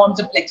mandible, it forms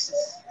a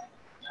plexus.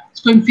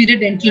 इसको inferior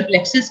dental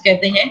plexus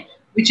कहते हैं,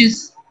 which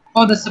is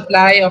for the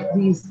supply of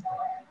these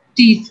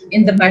teeth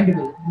in the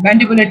mandible.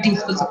 Mandibular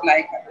teeth को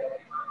supply कर रहे हैं.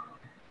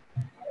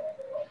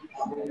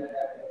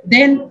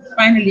 Then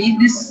finally,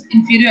 this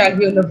inferior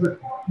alveolar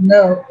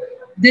nerve,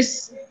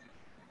 this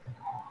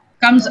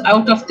comes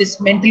out of this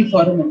mental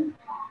foramen,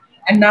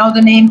 and now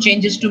the name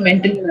changes to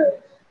mental nerve.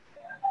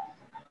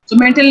 So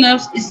mental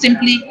nerves is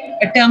simply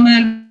a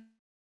terminal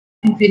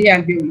inferior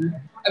alveolar.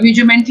 अभी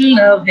जो mental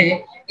nerve है,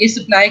 ये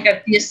supply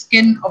करती है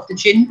skin of the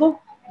chin को,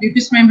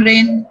 mucous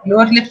membrane,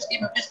 lower lips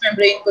की mucous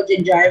membrane को,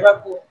 gingiva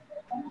को,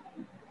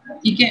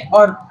 ठीक है,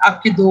 और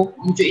आपके दो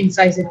जो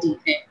incisor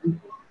teeth हैं.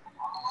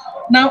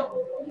 Now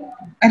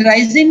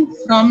arising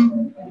from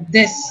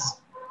this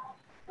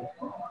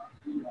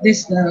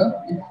nerve,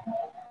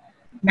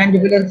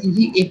 mandibular की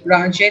ही एक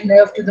branch है,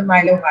 nerve to the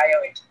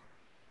mylohyoid.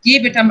 ये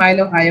बेटा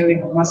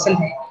mylohyoid muscle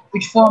है,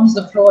 which forms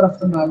the floor of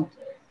the mouth.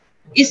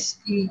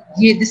 इसकी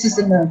ये, this is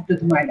the nerve to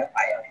the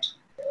mylohyoid.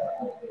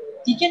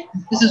 ठीक है,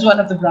 this is one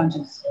of the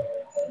branches.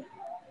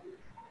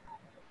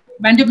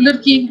 Mandibular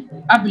की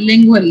अब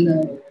lingual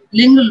nerve.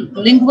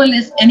 Lingual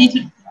is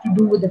anything to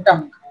do with the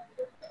tongue.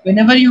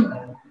 Whenever you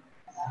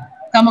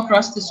come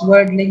across this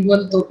word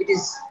lingual, though it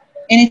is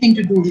anything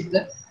to do with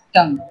the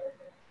tongue.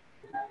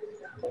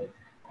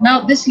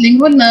 Now this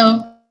lingual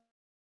nerve,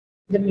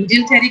 the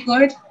medial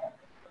pterygoid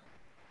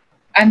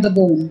and the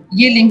bone,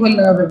 ये lingual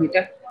nerve है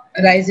बेटा,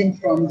 arising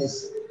from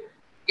this.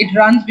 It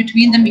runs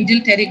between the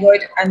medial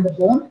pterygoid and the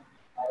bone.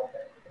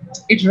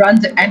 It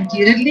runs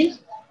anteriorly.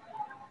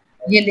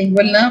 ये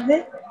lingual nerve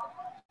है.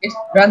 It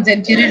runs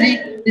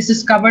anteriorly. This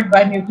is covered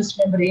by mucous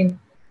membrane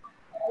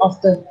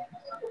of the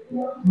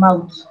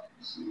mouth.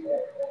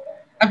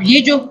 अब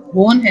ये जो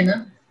bone है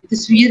ना, the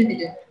sphere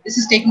है, this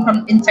is taken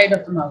from inside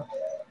of the mouth.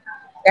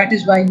 That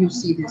is why you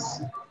see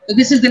this. So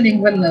this is the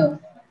lingual nerve.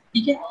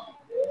 ठीक है?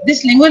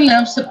 This lingual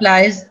nerve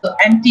supplies the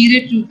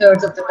anterior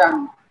 2/3 of the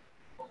tongue.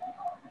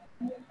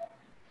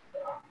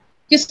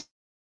 किस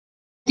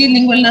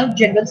lingual nerve?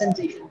 General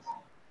sensations,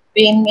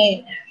 pen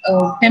में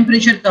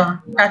temperature का,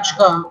 touch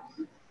का,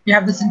 you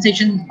have the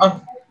sensation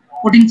of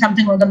putting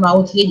something on the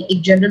mouth, ये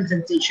एक general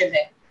sensation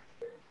है.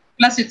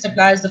 Plus it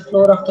supplies the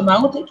floor of the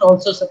mouth, it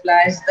also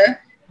supplies the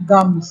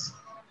gums,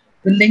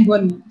 the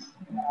lingual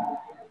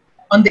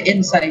on the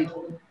inside,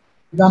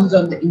 gums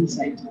on the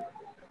inside.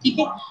 ठीक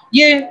है,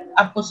 ये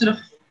आपको सिर्फ,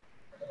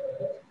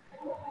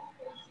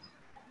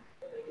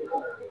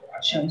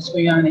 अच्छा इसको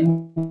यहाँ नहीं,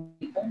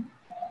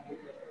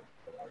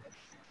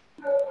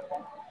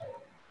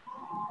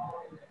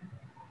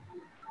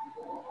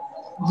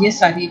 ये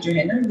सारी जो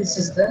है ना, this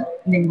is the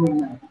lingual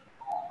nerve.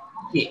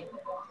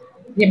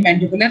 ये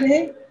मैंडिबुलर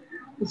है,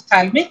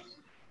 ophthalmic,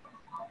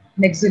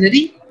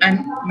 maxillary and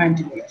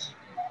mandibular.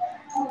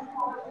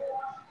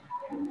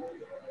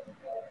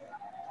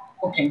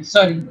 Okay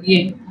sorry,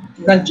 ये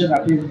गलत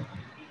जगह पे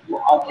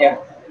आ गया.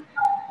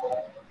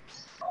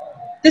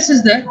 दिस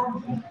इज द,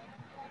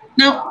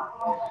 नाउ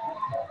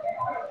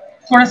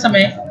थोड़ा सा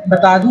मैं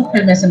बता दूं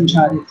फिर मैं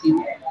समझा देती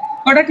हूँ.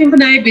 Chorda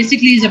टिम्पैनाई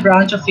basically is a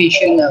branch of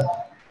facial nerve.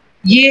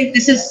 ये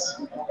this is,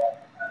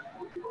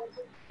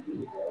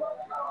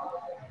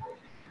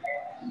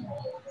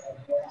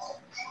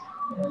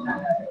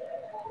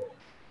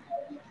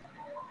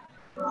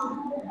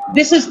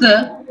 this is the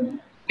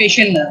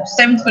facial nerve,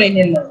 seventh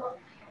cranial nerve.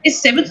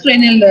 इस सेवंथ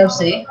क्रेनियल नर्व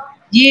से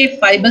ये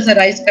फाइबर्स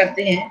अराइज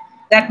करते हैं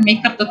that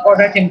make up the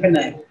chorda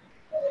टिम्पैनाई.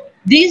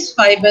 These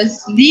fibers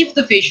leave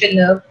the facial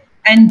nerve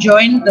and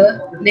join the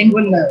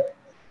lingual nerve.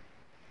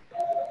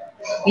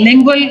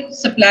 Lingual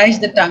supplies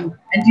the tongue,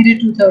 anterior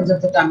 2/3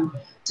 of the tongue.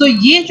 So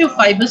ये जो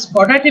fibers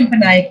chorda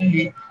टिम्पैनाई के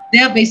हैं,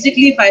 they are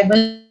basically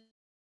fibers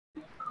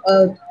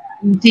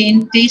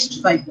contain taste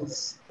fibers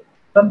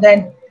from the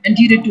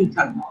anterior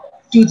 2/3.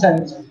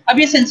 अब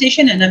ये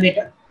sensation है ना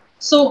बेटा.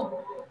 So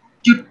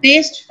जो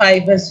taste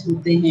fibers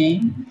होते हैं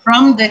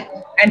from the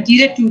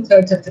anterior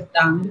 2/3 of the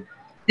tongue,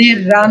 they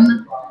run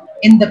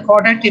in the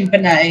chorda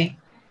tympani,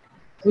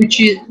 which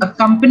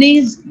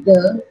accompanies the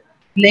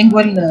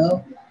lingual nerve.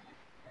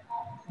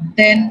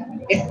 Then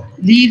it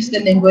leaves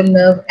the lingual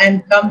nerve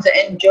and comes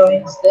and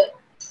joins the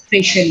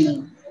facial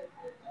nerve.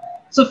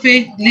 So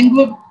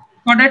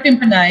chorda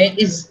tympani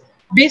is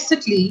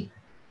basically,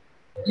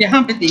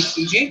 यहाँ पे देख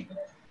लीजिए,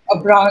 a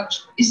branch,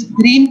 इस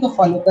green को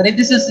follow करें.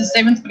 This is the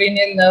seventh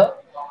cranial nerve,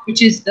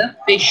 which is the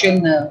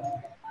facial nerve.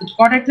 The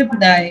chorda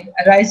tympani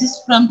arises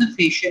from the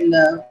facial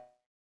nerve.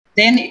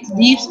 Then it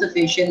leaves the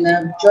facial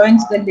nerve,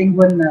 joins the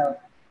lingual nerve.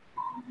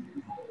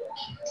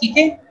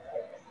 Okay?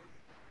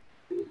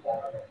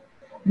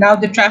 Now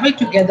they travel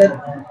together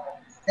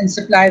and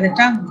supply the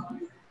tongue.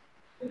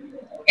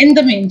 In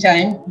the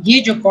meantime, ये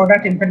जो chorda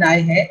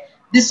tympani है,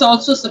 this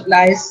also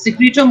supplies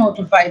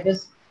secretomotor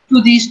fibers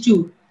to these two,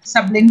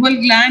 sublingual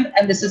gland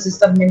and this is the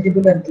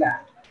submandibular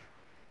gland.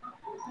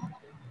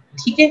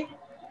 Okay?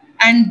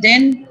 And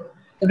then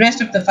the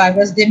rest of the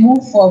fibers, they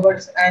move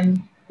forwards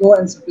and go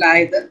and supply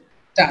the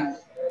tongue.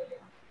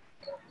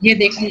 ये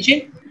देख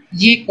लीजिए,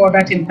 ये chorda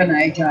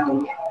टिम्पैनाई जा रही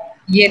है,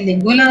 ये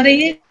lingual आ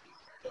रही है,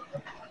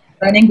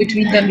 running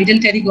between the middle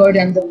pterygoid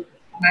and the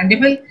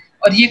mandible,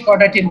 और ये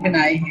कॉर्डा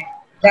टिम्पैनाई है,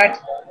 that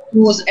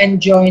goes and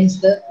joins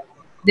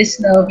this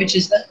nerve, which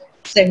is the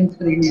seventh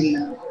cranial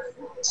nerve.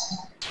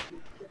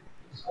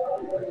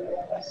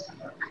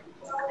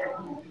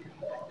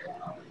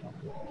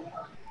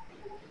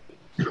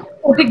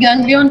 Otic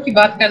ganglion की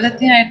बात कर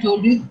लेते हैं. I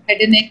told you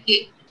head and neck के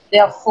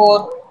there are 4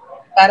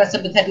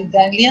 parasympathetic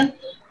ganglia.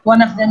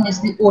 One of them is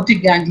the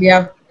otic ganglia.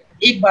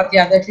 एक बात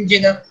याद रख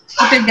लीजिएगा,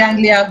 otic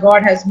ganglia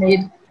God has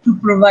made to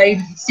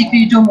provide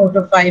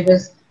secretomotor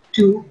fibers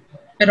to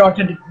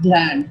parotid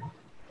gland.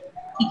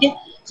 ठीक है,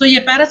 so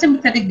ये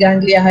parasympathetic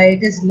ganglia है,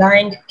 it is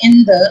lying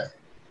in the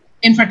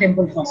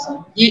infratemporal fossa.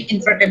 ये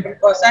infratemporal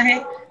fossa है.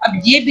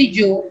 अब ये भी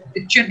जो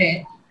picture है,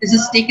 this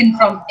is taken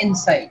from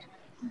inside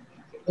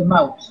the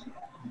mouth.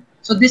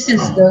 So this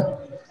is the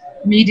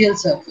medial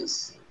surface.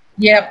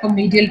 ये आपको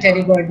medial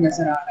pterygoid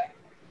नजर आ रहा है.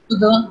 तो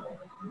the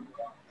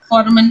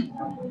foramen,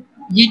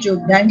 ये जो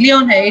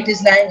ganglion है, it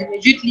is lying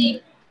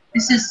immediately.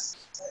 This is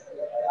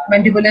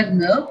mandibular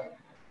nerve.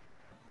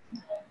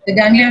 The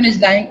ganglion is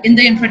lying in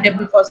the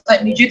infratemporal fossa,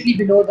 immediately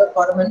below the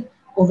foramen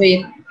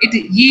ovale.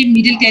 ये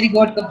medial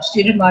pterygoid का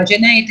posterior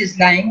margin है. It is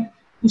lying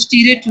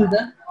posterior to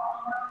the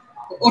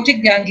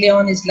otic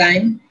ganglion is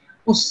lying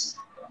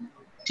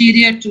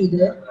posterior to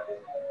the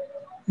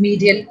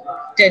medial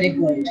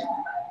pterygoid.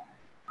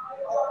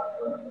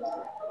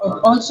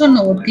 Also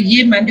note कि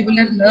ये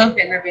mandibular nerve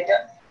है ना बेटा,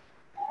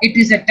 it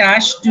is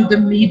attached to the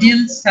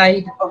medial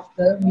side of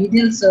the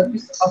medial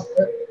surface of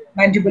the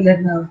mandibular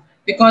nerve,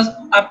 because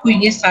आपको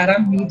ये सारा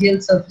medial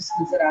surface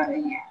नजर आ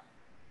रही है.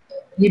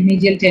 ये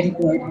medial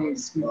pterygoid है,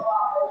 इसमें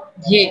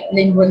ये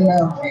lingual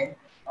nerve है.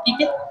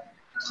 ठीक है.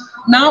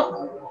 Now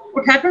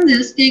what happens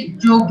is कि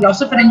जो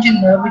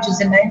glossopharyngeal nerve, which is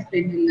the ninth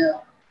cranial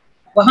nerve,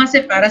 वहाँ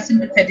से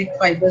parasympathetic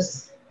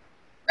fibers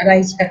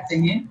arise करते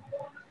हैं.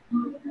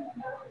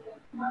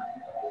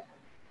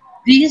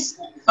 These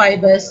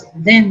fibers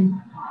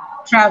then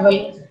travel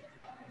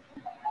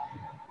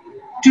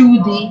to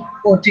the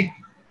otic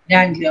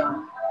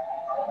ganglion.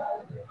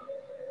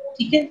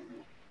 ठीक है.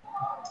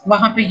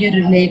 वहां पे ये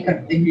रिले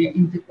करते हैं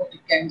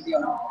इंटरकोटिक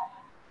गैंग्लियन,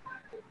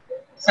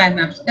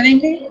 साइनैप्स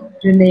करेंगे,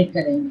 रिले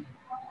करेंगे,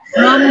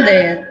 from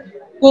there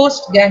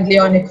post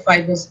ganglionic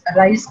fibres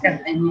arise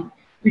करते हैं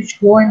which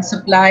go and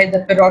supply the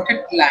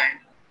parotid gland.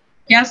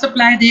 क्या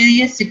सप्लाई दे रही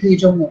है?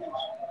 secretomotor.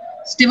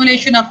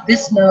 Stimulation of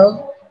this nerve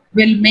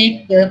will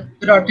make the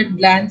parotid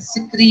gland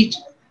secrete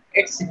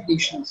its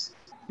secretions,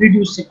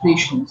 reduce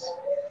secretions.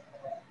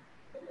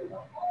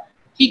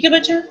 ठीक है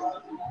बच्चा,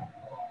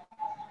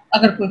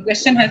 अगर कोई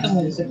क्वेश्चन है तो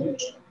मुझे से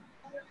पूछो.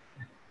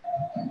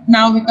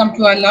 Now we come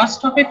to our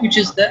last topic, which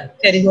is the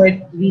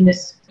pterygoid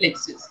venous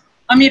plexus.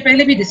 हम ये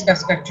पहले भी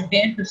डिस्कस कर चुके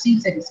हैं, तफसील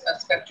से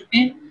डिस्कस कर चुके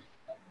हैं.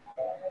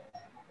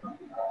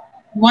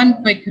 One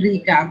quick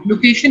recap.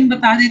 Location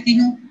बता देती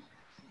हूँ.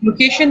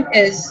 Location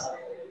is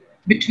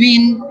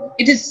between,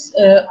 it is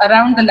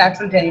around the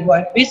lateral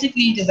pterygoid.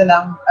 Basically, it is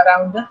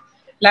around the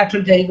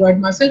lateral pterygoid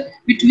muscle,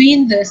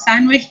 between the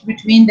sandwich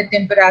between the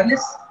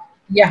temporalis.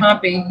 यहाँ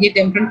पे ये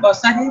temporal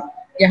fossa है,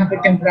 यहाँ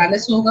पे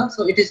temporalis होगा.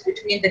 So it is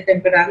between the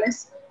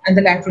temporalis and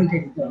the lateral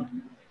pterygoid.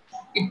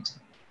 It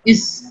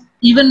is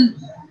even,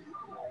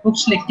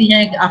 books लिखती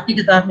हैं, आपकी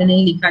किताब में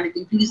नहीं लिखा,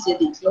 लेकिन प्लीज ये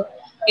देख लो.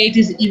 It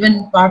is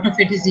even, part of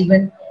it is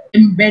even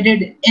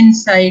embedded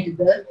inside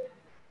the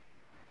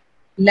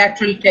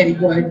lateral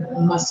pterygoid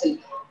muscle.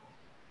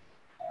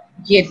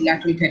 ये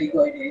lateral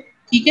pterygoid है,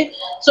 ठीक है.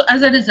 So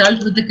as a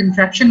result, with the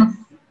contraction of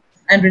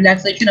and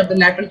relaxation of the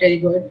lateral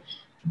pterygoid,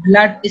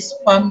 blood is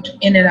pumped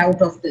in and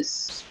out of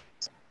this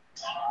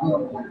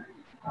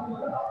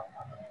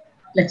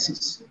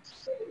plexus.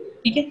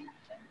 ठीक है.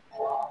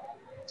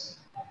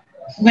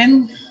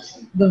 When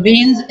the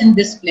veins in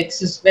this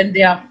plexus, when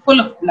they are full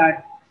of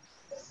blood,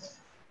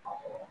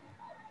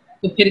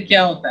 तो फिर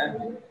क्या होता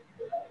है?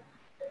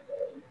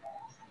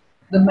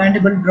 The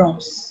mandible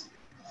drops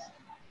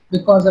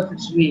because of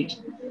its weight.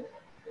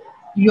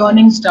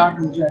 Yawning start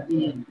हो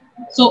जाती है.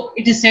 So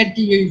it is said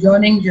कि ये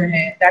yawning जो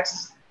है,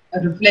 that's a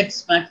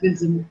reflex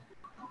mechanism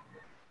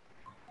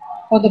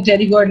for the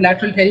pterygoid,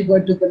 lateral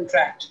pterygoid to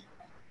contract.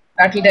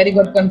 Lateral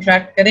pterygoid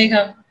contract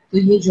करेगा तो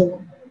ये जो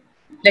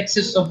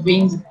plexus of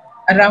veins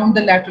around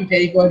the lateral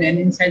pterygoid and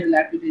inside the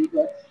lateral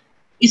pterygoid,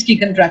 इसकी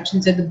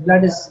contraction से the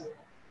blood is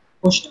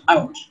pushed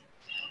out.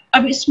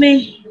 अब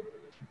इसमें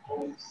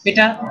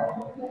बेटा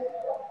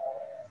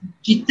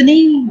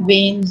जितनी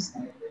veins,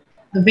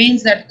 the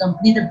veins that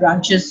accompany the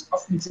branches of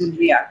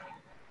maxillary artery,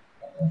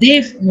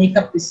 they make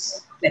up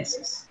this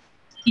plexus.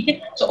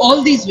 Okay? So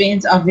all these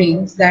veins are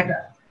veins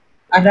that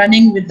are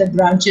running with the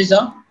branches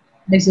of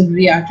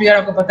maxillary artery. और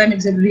आपको पता है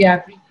maxillary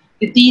artery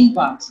के तीन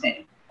parts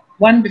हैं.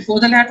 One before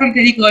the lateral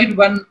pterygoid,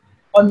 one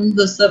on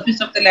the surface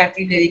of the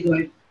lateral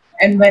pterygoid,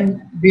 and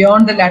when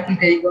beyond the lateral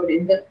pterygoid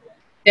in the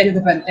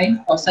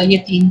pterygopalatine fossa. ये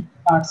तीन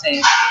parts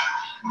हैं.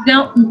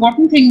 Now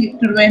important thing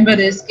to remember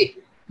is कि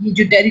ये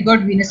जो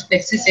pterygoid venous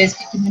plexus है,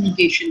 इसकी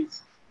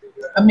communications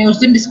हमने उस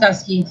दिन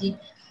discuss की थी.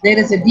 There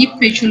is a deep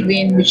facial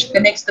vein which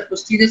connects the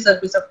posterior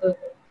surface of the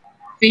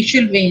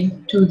facial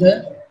vein to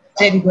the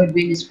pterygoid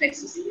venous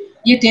plexus.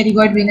 ये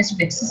pterygoid venous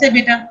plexus है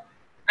बेटा,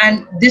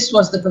 and this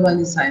was the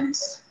cavernous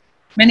sinus.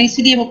 मैंने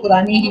इसीलिए वो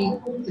पुरानी ही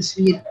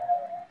तस्वीर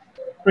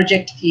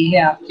प्रोजेक्ट की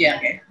है आपके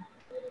आगे.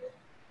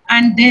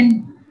 And then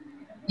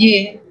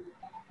ये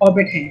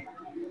orbit है,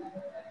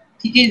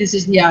 ठीक है. This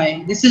is the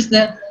eye. This is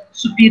the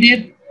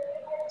superior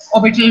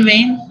orbital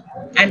vein,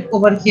 and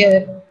over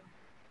here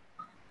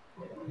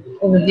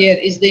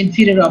is the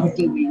inferior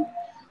orbital vein.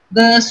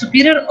 The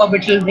superior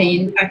orbital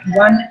vein at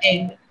one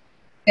end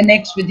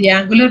connects with the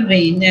angular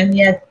vein, and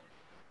yet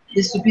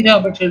the superior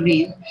orbital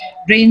vein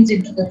drains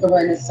into the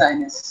cavernous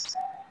sinus.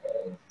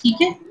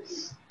 Okay?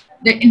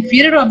 The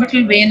inferior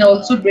orbital vein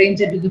also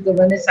drains into the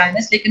cavernous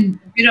sinus, like an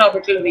inferior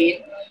orbital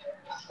vein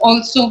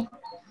also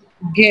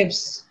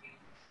gives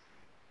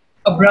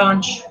a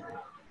branch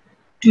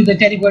to the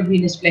pterygoid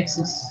venous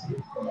plexus,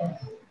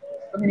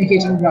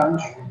 communicating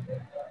branch.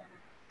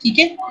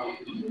 Okay?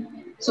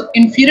 So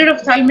inferior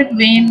ophthalmic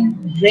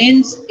vein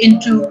drains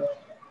into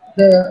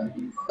the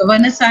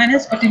cavernous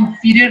sinus, but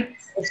inferior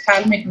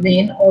ophthalmic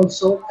vein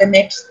also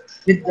connects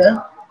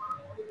the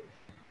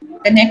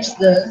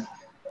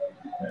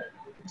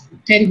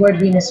pterygoid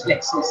venous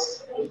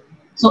plexus.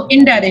 So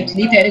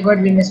indirectly,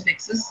 pterygoid venous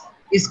plexus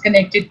is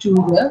connected to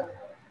the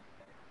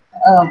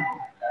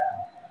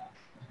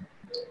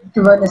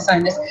cavernous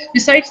sinus.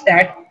 Besides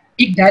that,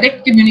 एक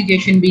direct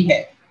communication भी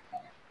है.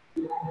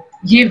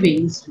 ये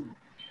veins,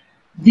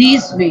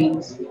 these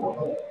veins,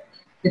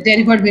 the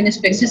pterygoid venous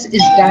plexus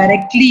is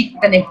directly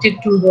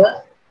connected to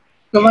the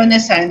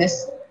cavernous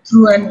sinus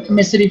through an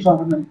emissary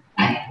foramen,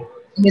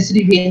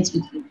 emissary veins के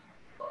through.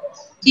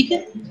 ठीक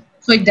है?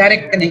 So एक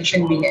direct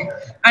connection भी है.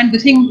 And the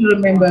thing to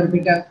remember,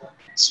 बेटा,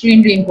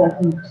 extremely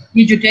important,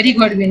 ये जो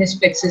pterygoid venous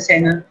plexus है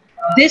ना,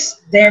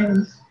 this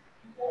then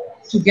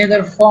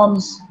together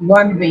forms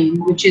one vein,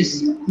 which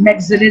is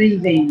maxillary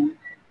vein.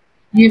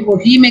 ये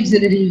वही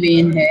maxillary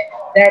vein है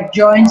that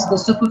joins the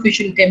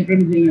superficial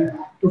temporal vein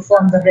to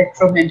form the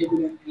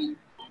retromandibular vein.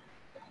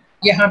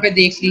 यहाँ पे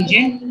देख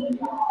लीजिए,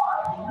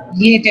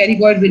 ये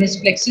pterygoid venous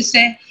plexus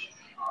है,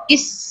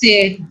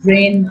 इससे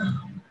drain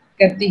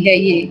करती है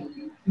ये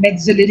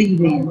मैक्सिलरी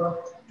वेन।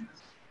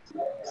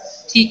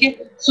 ठीक है,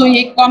 सो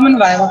ये कॉमन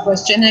वाइवा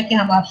क्वेश्चन है कि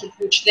हम आपसे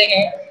पूछते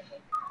हैं,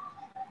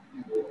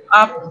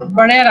 आप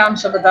बड़े आराम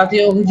से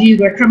बताते हो जी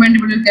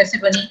रेट्रोमैंडिबुलर कैसे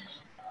बनी।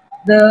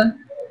 The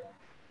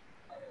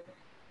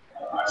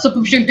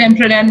superficial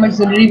temporal and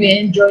maxillary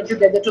vein join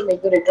together to make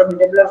the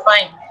retromandibular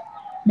fine.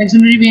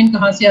 Maxillary vein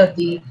कहाँ से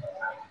आती है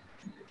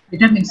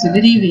बेटा?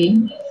 maxillary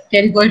vein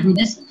pterygoid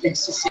venous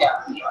plexus से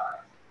आती है।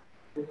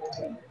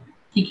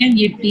 ठीक है,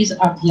 ये प्लीज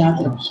आप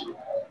याद रखिए।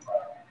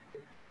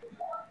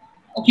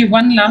 ओके,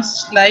 वन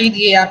लास्ट स्लाइड,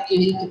 ये आपकी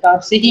किताब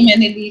से ही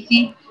मैंने ली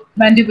थी।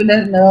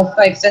 मैंडिबुलर नर्व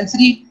का एक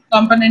सेंसरी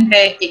कंपोनेंट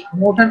है, एक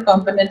मोटर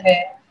कंपोनेंट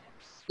है।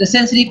 The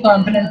sensory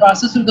component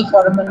passes through the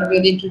foramen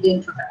veli to the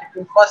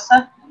infravertebral fossa.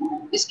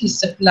 इसकी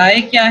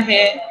सप्लाई क्या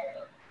है?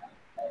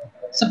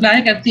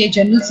 सप्लाई करती है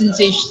general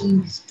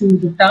sensations to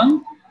the tongue,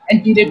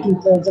 anterior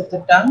 2/3 of the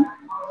tongue,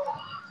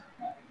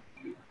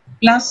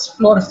 plus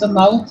floor of the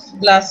mouth,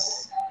 plus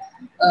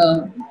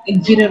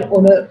inferior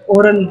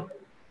oral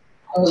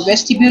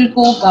vestibule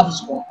को, gums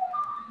को।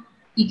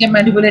 ठीक है,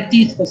 mandibular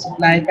teeth को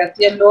सप्लाई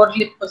करती है, लोअर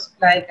लिप को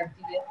सप्लाई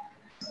करती है।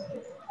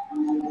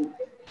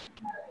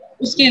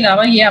 उसके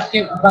अलावा ये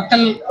आपके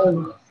बकल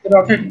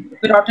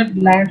पैरोटिड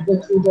ग्लैंड को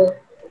through the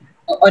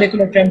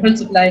auricular temple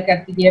supply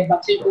करती है,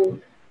 बच्चे को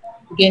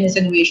गेनस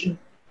इनोवेशन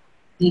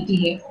देती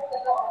है।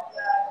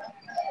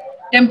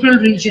 Temporal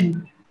reason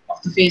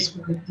of the face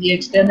को करती है,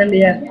 एक्सटर्नल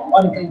लेयर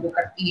ऑरिकल को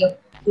करती है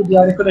through the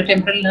auricular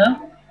temporal nerve,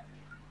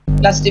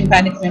 plus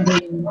tympanic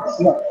membrane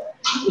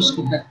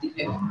उसको करती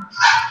है।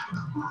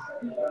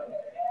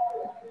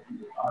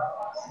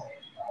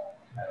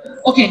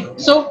 Okay,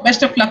 so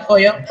best of luck for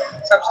your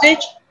sub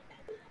stage.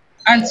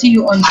 I'll see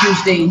you on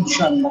Tuesday,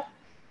 inshallah.